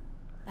residence.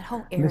 That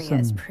whole area is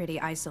Listen. pretty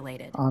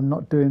isolated. I'm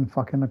not doing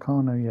fucking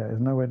Nakano yet.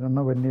 I'm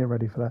nowhere near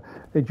ready for that.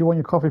 Hey, do you want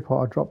your coffee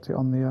pot? I dropped it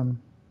on the,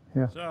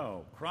 yeah.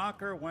 So,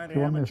 Crocker went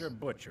You want amateur this?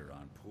 butcher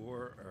on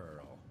poor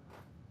Earl.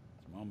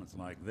 It's moments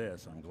like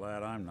this, I'm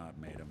glad I'm not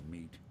made of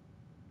meat.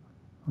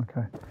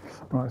 Okay.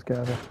 Right, let's get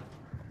out of here.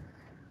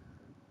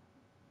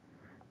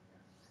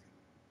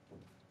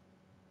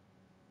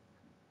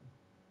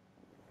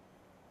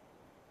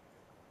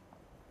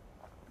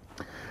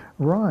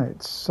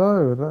 Right,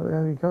 so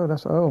there you go.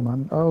 That's Earl,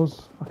 man.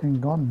 Earl's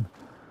fucking gone.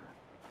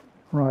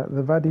 Right,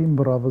 the Vadim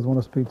brothers want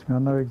to speak to me. I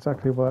know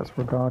exactly what that's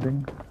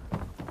regarding.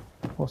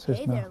 What's this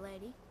Hey now? there,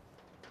 lady.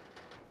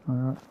 All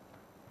right.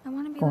 I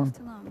want to be Go on. left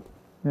alone.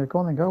 Yeah, go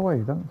on then. Go away.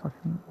 Don't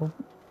fucking. Well,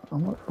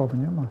 I'm not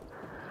bothering you, am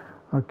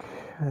I?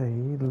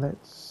 Okay,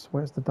 let's.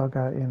 Where's the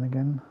dugout in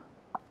again?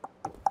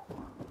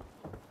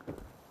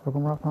 I've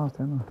gone right past it,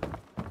 haven't I?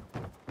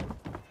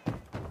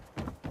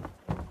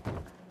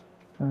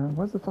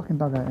 Where's the fucking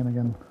dugout in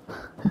again?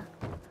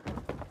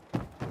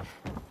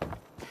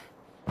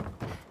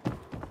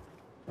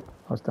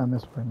 Oh, it's down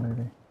this way,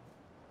 maybe.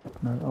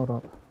 No, hold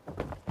up.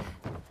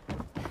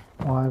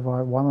 Why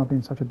am I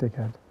being such a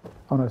dickhead?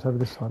 Oh no, it's over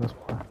this side, that's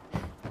why.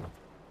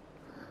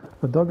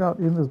 The dugout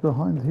in is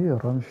behind here,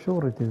 I'm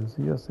sure it is.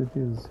 Yes, it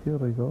is. Here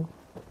we go.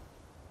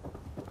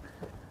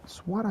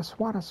 Swata,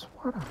 swata,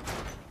 swata.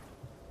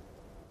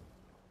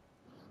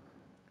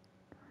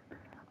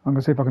 I'm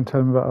gonna see if I can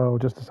tell him about Earl,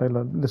 just to say,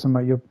 look, listen,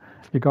 mate, your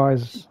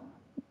guy's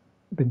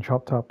been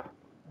chopped up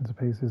into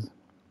pieces.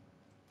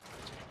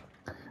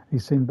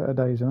 He's seen better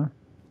days, you know.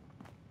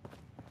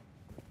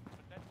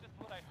 That's just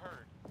what I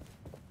heard.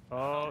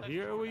 Oh,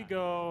 here we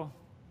go.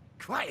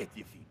 Quiet,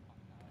 Yiffy.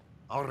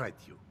 All right,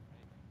 you.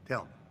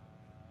 Tell me,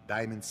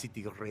 Diamond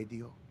City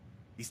Radio?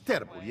 It's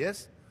terrible,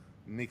 yes?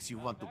 Makes you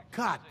want to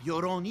cut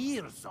your own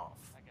ears off.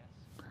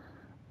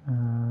 Do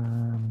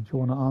you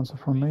want an answer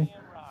from me?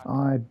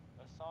 I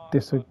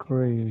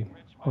disagree.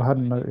 Well, I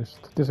hadn't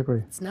noticed. Disagree.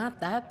 It's not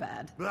that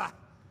bad. Bah!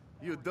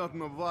 You don't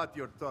know what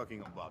you're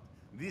talking about.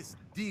 This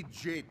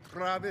DJ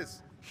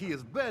Travis, he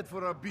is bad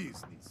for our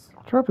business.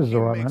 Travis is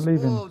alright, man. Makes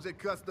Leave all him. the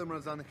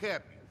customers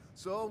unhappy,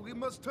 so we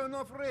must turn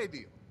off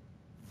radio.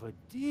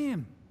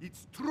 Vadim!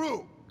 It's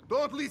true.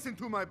 Don't listen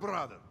to my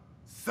brother.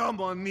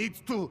 Someone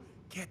needs to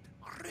get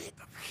rid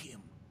of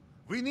him.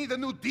 We need a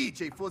new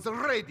DJ for the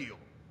radio.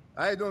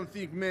 I don't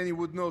think many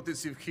would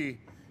notice if he,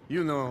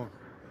 you know,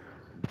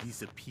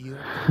 disappeared.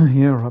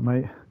 Yeah, right,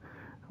 mate.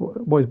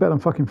 Boy, he's better than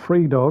fucking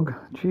Free Dog.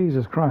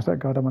 Jesus Christ, that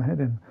guy done my head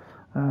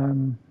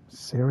in.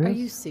 Serious? Are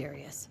you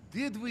serious?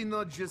 Did we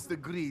not just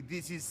agree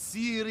this is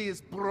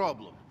serious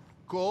problem?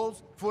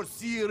 Calls for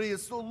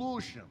serious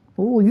solution.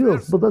 Oh,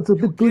 yes, but that's a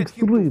bit too You get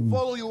him to extreme.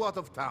 follow you out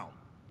of town.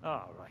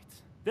 All right,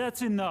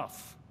 that's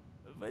enough.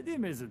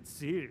 Vadim isn't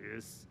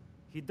serious.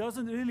 He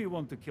doesn't really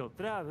want to kill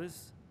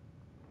Travis.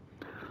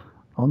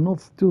 I'm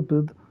not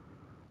stupid.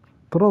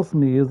 Trust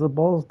me, he's a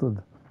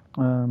bastard.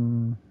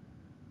 I'm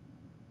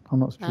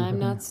not stupid. I'm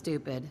not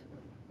stupid.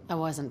 I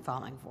wasn't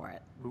falling for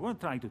it. We weren't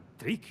trying to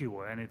trick you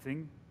or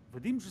anything.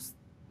 Vadim just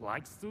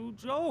likes to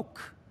joke.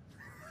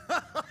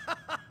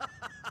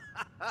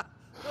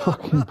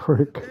 Fucking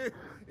prick.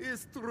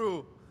 It's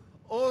true.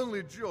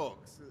 Only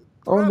jokes.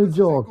 Only Travis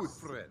jokes. Is a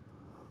good friend.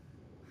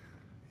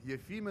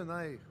 Yefim and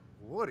I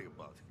worry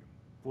about him.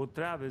 Poor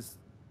Travis,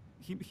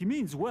 he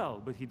means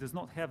well, but he does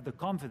not have the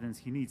confidence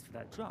he needs for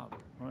that job,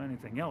 or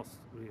anything else,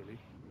 really.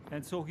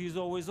 And so he's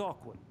always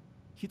awkward.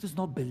 He does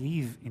not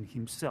believe in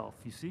himself,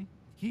 you see?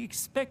 He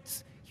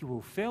expects he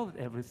will fail at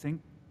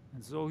everything,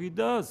 and so he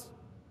does.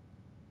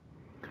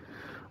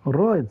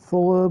 Right,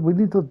 so we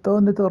need to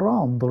turn it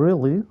around,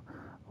 really.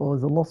 Or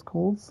the lost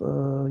calls?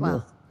 Well,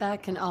 Yes.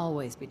 that can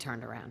always be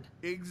turned around.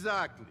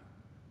 Exactly.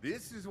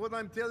 This is what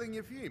I'm telling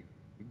Yefim.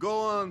 Go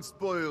on,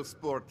 spoil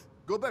sport.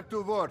 Go back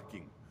to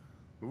working.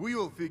 We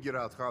will figure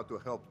out how to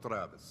help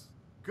Travis.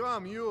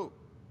 Come, you.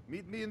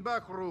 Meet me in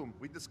back room.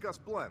 We discuss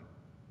plan.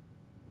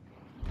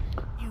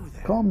 You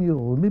there. Come,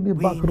 you, meet me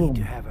We back need room.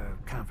 to have a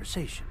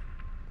conversation.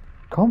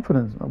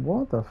 Confidence?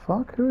 What the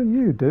fuck? Who are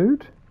you,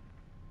 dude?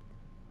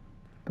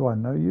 Do I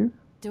know you?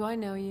 Do I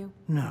know you?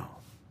 No.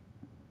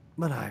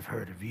 But I've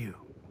heard of you.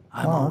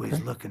 I'm Oh, always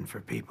okay. looking for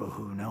people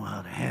who know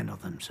how to handle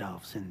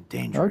themselves in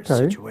dangerous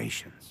Okay.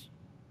 situations.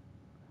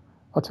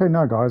 I'll tell you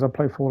now, guys, I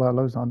play Fallout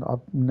loads.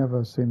 I've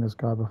never seen this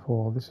guy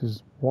before. This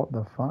is what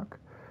the fuck?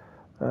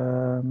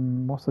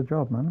 What's the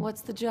job, man?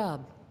 What's the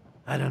job?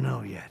 I don't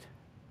know yet.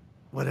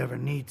 Whatever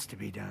needs to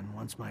be done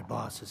once my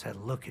boss has had a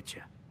look at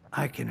you.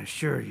 I can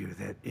assure you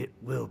that it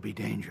will be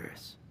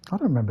dangerous. I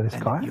don't remember this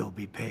And guy. you'll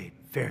be paid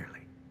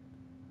fairly.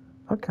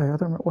 Okay, I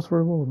don't. What's the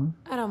reward, man?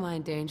 I don't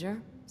mind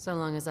danger, so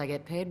long as I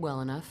get paid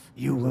well enough.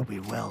 You will be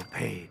well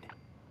paid.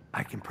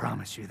 I can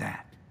promise you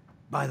that.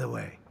 By the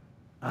way,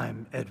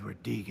 I'm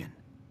Edward Deegan.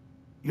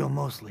 You'll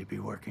mostly be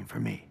working for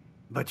me,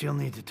 but you'll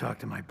need to talk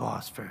to my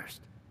boss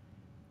first.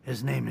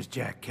 His name is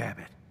Jack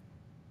Cabot.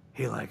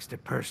 He likes to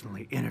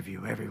personally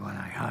interview everyone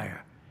I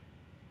hire.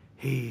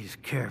 He's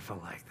careful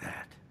like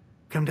that.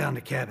 Come down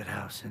to Cabot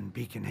House in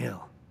Beacon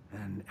Hill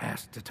and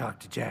ask to talk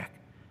to Jack.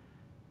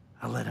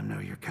 I'll let him know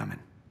you're coming.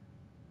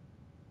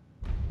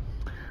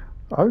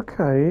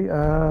 Okay,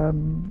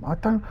 I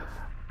don't.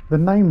 The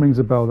name rings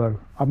a bell though.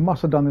 I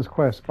must have done this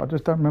quest, but I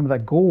just don't remember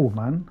that Gaul,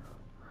 man.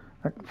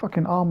 That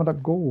fucking armored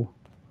up Gaul.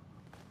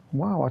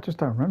 Wow, I just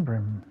don't remember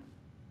him.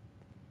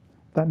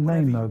 That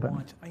name though.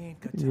 That.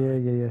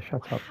 Yeah.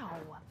 Shut up.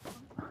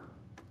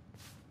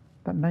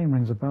 That name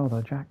rings a bell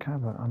though, Jack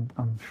Cabot.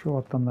 I'm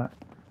sure I've done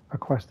a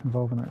quest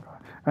involving that guy.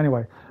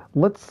 Anyway,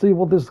 let's see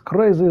what this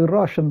crazy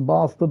Russian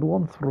bastard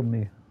wants from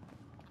me.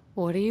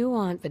 What do you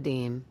want,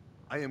 Vadim?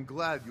 I am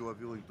glad you are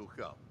willing to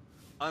help.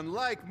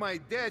 Unlike my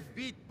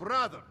deadbeat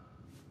brother.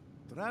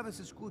 Travis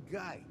is a good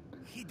guy.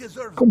 He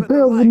deserves Compare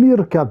better life.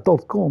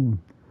 themeerkat.com.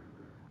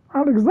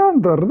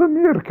 Alexander, the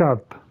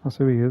meerkat. That's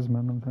who he is,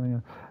 man. I'm telling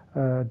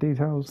you.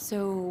 Details.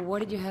 So, what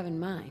did you have in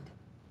mind?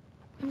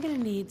 I'm gonna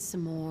need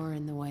some more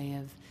in the way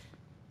of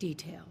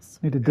details.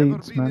 Need a Ever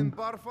deets, been in man.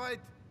 bar fight?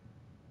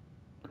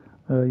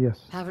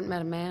 Yes. Haven't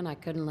met a man I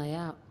couldn't lay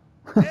out.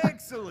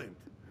 Excellent!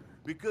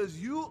 Because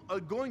you are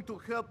going to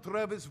help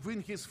Travis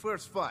win his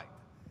first fight.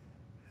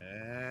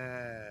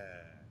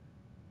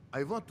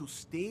 I want to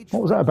stage...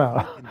 What was that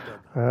about?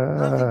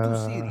 Nothing too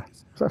serious.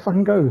 Is that a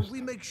fucking ghost?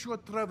 We make sure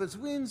Travis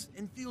wins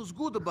and feels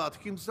good about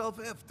himself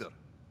after.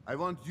 I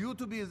want you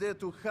to be there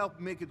to help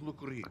make it look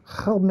real.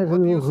 Help me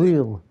What do you think?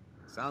 real.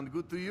 Sound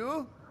good to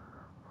you?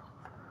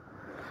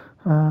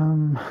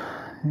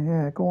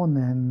 Yeah, go on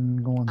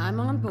then. Go on. I'm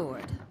on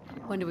board.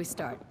 When do we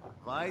start?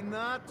 Why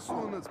not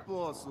soon as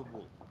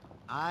possible?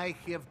 I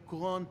have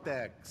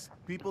contacts.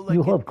 People that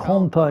You can have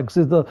count contacts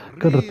on in the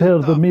real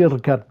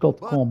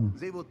comparethemeerkat.com.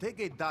 But they will take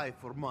a dive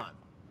for money.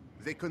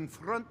 They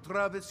confront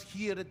Travis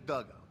here at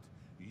Dugout.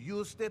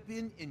 You step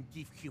in and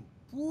give him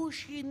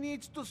push he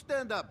needs to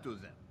stand up to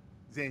them.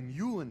 Then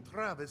you and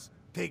Travis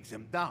take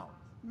them down.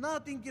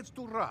 nothing gets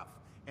too rough.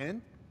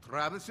 And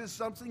Travis is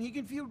something he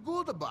can feel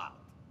good about.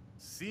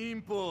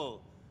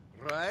 Simple,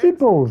 right?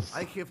 Simples.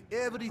 I have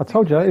everything I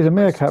told you, ready he's a by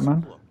meerkat, 6 man.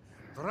 o'clock.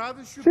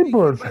 Travis should be here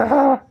Simples. by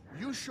then.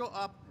 You show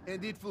up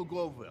and it will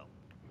go well.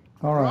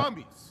 All right.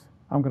 Promise.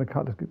 I'm going to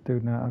cut this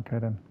dude now. Okay,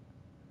 then.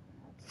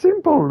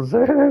 Simples.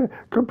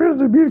 Compared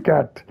to the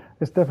meerkat.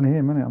 It's definitely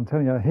him, isn't it? I'm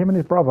telling you. Him and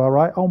his brother,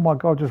 right? Oh, my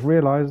God, just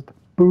realised.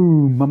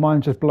 Boom. My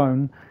mind's just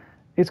blown.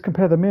 It's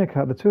compared to the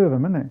meerkat, the two of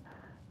them, isn't it?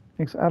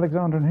 It's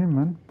Alexander and him,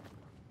 man.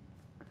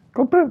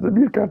 Compared to the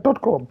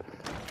meerkat.com.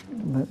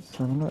 Let's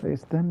have a look.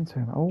 It's them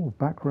two. Oh,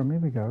 back room. Here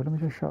we go. Let me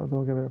just shut the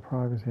door, give it a bit of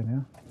privacy in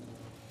here.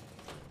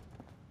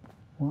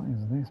 What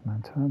is this,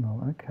 man?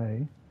 Terminal.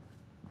 Okay.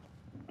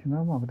 Do you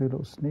know what? I'm going to do a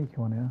little sneaky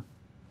one here.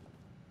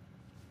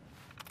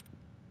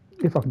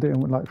 If I can do it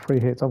with like 3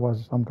 hits,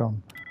 otherwise I'm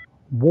gone.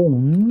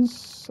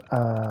 Worms.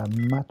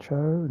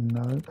 Macho.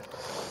 No.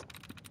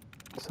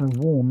 So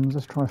worms.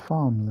 Let's try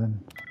farms then.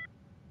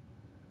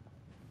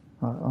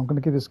 Right, I'm going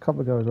to give this a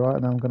couple of goes, right?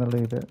 And then I'm going to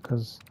leave it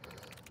because...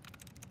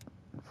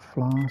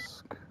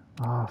 Flask.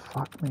 Ah,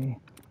 fuck me.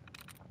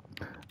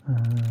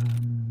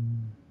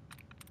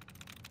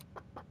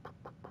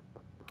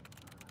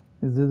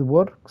 Is it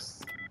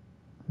works?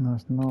 No,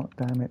 it's not.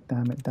 Damn it,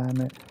 damn it,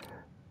 damn it.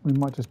 We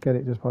might just get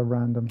it just by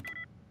random.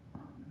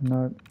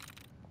 No.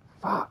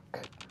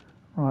 Fuck.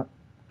 Right.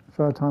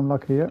 Third time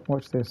lucky yet.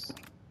 Watch this.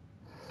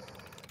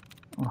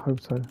 I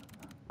hope so.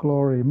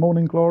 Glory.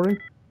 Morning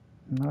glory.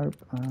 Nope.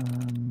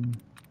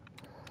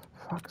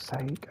 Fuck's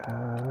sake.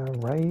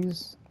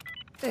 Raise.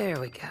 There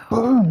we go.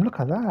 Boom! Look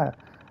at that.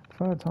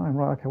 Third time.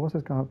 Right. Okay. What's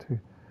this guy up to?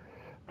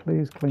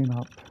 Please clean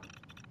up.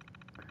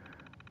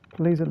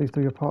 Please at least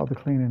do your part of the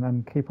cleaning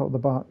and keep the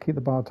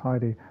bar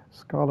tidy.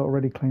 Scarlett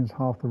already cleans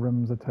half the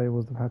rooms, the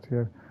tables, the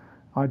patio.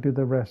 I do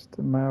the rest.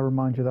 May I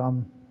remind you that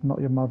I'm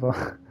not your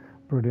mother?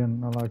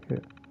 Brilliant. I like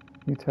it.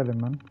 You tell him,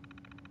 man.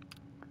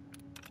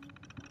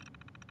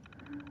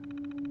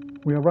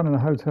 We are running a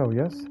hotel,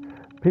 yes?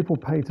 People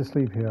pay to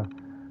sleep here.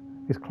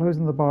 Is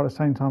closing the bar at the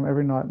same time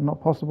every night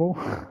not possible?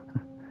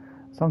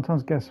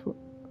 Sometimes guests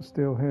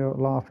still here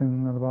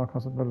laughing at the bar.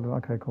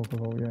 Okay, cool.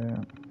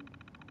 Yeah.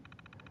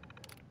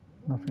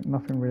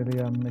 Nothing really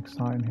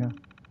exciting here.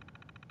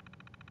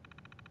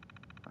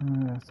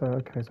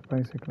 So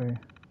basically,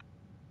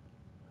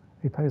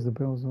 he pays the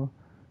bills. Well.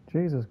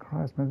 Jesus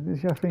Christ, man, this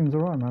Yafim's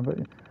alright, man, but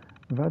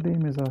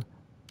Vadim is a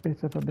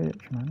bit of a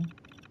bitch, man.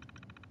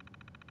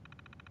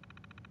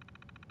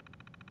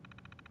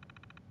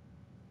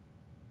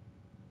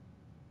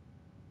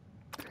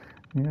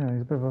 Yeah,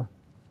 he's a bit of a...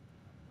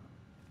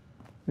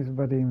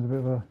 Vadim's a bit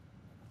of a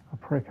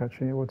prick,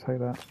 actually. We'll take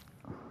that.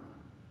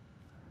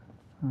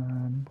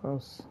 What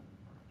else?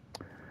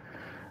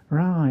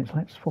 Right,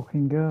 let's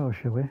fucking go,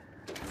 shall we?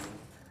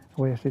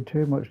 Wasted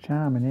too much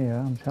time in here,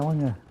 I'm telling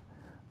you.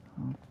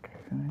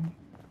 Okay.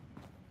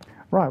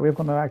 Right, we've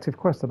got no active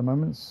quest at the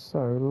moment, so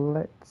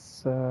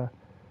let's...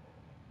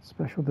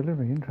 special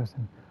delivery,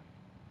 interesting.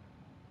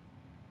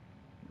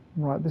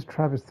 Right, this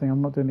Travis thing,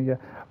 I'm not doing it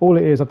yet. All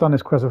it is, I've done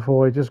this quest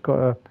before, you just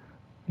got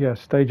to,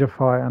 stage a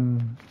fight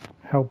and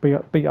help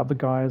beat up the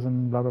guys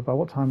and blah, blah, blah.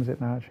 What time is it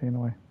now, actually,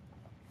 anyway?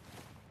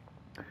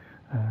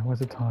 Where's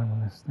the time on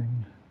this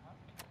thing?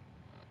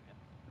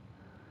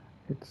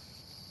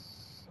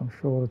 I'm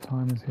sure the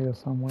time is here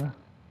somewhere.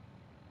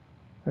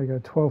 There you go,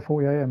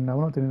 12:40 AM. No,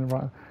 we're not doing it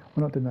right.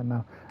 We're not doing that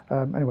now.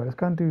 Anyway, let's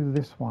go and do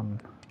this one.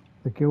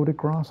 The Gilded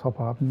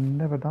Grasshopper. I've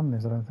never done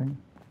this, I don't think.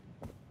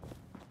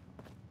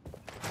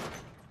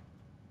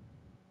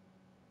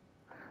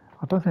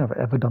 I don't think I've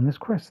ever done this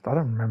quest. I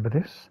don't remember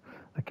this.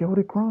 The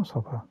Gilded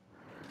Grasshopper.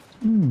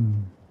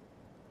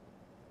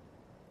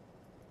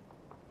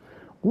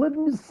 Let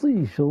me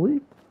see, shall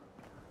we?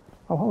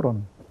 Oh, hold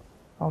on.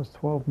 Oh, it's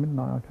 12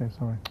 midnight. Okay,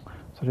 sorry.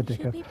 Such a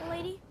dickhead. Shoot people,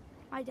 lady?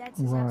 My dad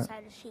says Right.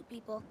 outside to shoot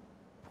people.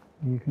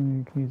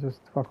 Can you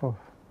just fuck off?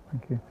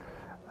 Thank you.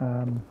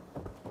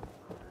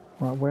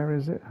 Right, where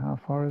is it? How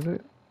far is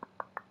it?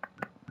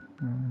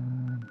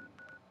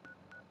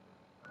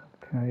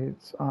 Okay,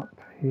 it's up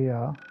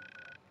here.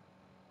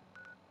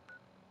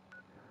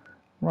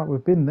 Right,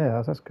 we've been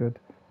there. That's good.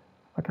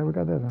 Okay, we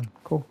go there then.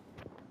 Cool.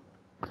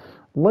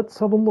 Let's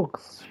have a look,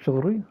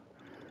 shall we?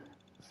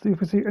 See if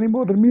we see any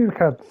more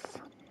meerkats.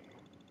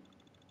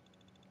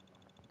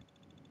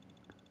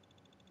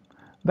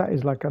 That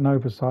is like an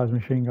oversized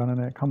machine gun,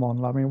 isn't it? Come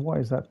on, I mean, what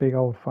is that big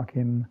old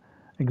fucking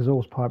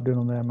exhaust pipe doing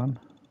on there, man?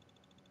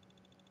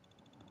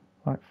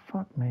 Like,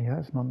 fuck me,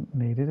 that's not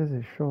needed, is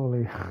it?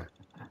 Surely.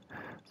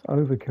 It's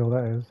overkill,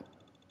 that is.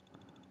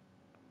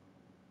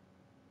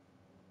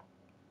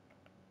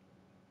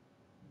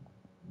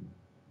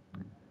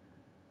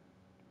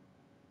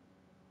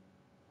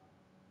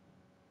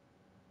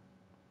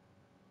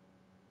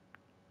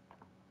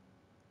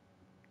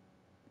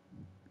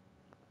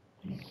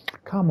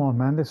 Come on,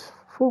 man, this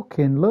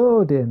fucking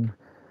loading.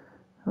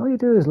 All you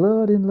do is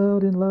loading.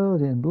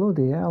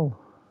 Bloody hell.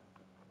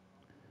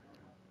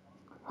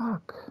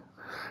 Fuck.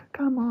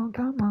 Come on.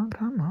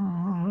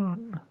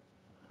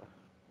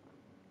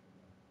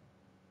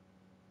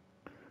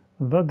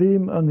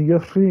 Vadim and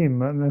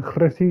Yashim and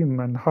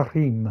Kretim and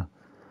Harim.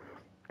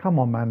 Come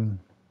on, man.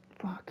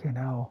 Fucking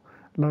hell.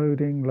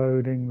 Loading,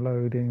 loading,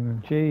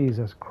 loading.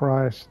 Jesus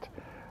Christ.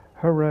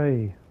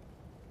 Hooray.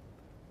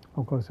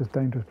 Oh god, it's this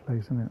dangerous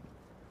place, isn't it?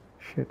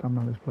 Shit, I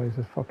know this place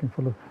is fucking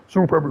full of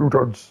super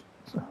mutants.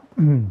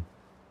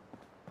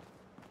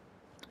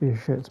 Yeah,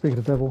 shit, speak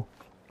of the devil.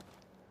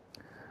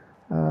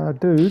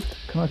 Dude,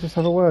 can I just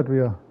have a word with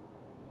you?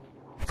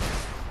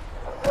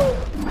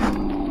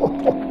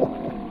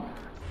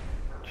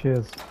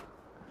 Cheers.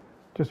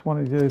 Just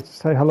wanted you to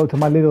say hello to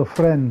my little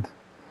friend.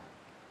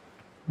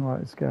 Right,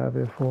 let's get out of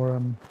here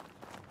for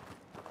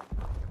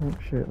oh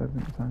shit, that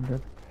didn't sound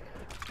good.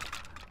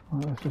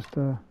 Right, let's just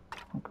oh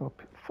god,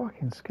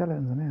 fucking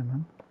skeletons in here,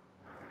 man.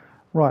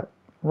 Right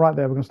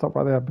there, we're gonna stop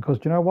right there because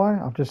do you know why?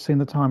 I've just seen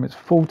the time. It's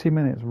 40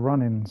 minutes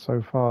running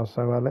so far,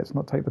 so let's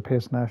not take the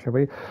piss now, shall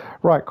we?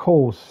 Right,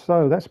 cool.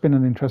 So that's been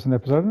an interesting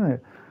episode, isn't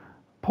it?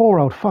 Poor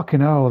old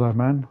fucking Earl though,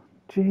 man.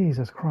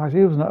 Jesus Christ,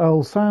 he was an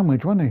Earl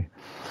sandwich, wasn't he?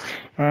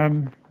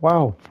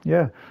 Wow,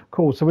 yeah,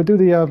 cool. So we do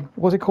the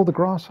what's it called? The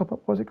grasshopper?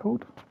 What's it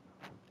called?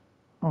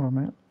 Hold on a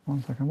minute,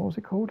 1 second. What was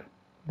it called?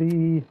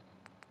 The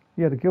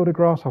gilded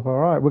grasshopper. All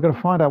right, we're going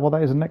to find out what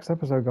that is in the next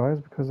episode, guys,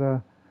 because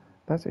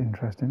that's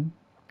interesting.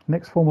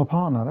 Next former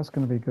partner. That's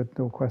going to be a good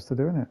little quest to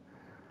do, isn't it?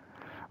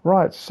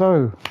 Right.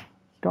 So,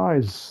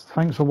 guys,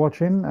 thanks for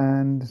watching,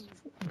 and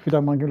if you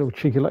don't mind, give a little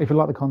cheeky like. If you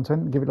like the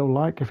content, give it a little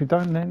like. If you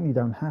don't, then you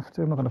don't have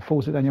to. I'm not going to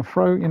force it down your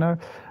throat. You know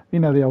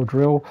the old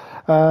drill.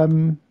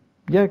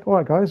 Yeah. All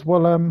right, guys.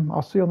 Well,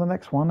 I'll see you on the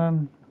next one,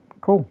 and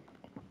cool.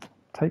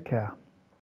 Take care.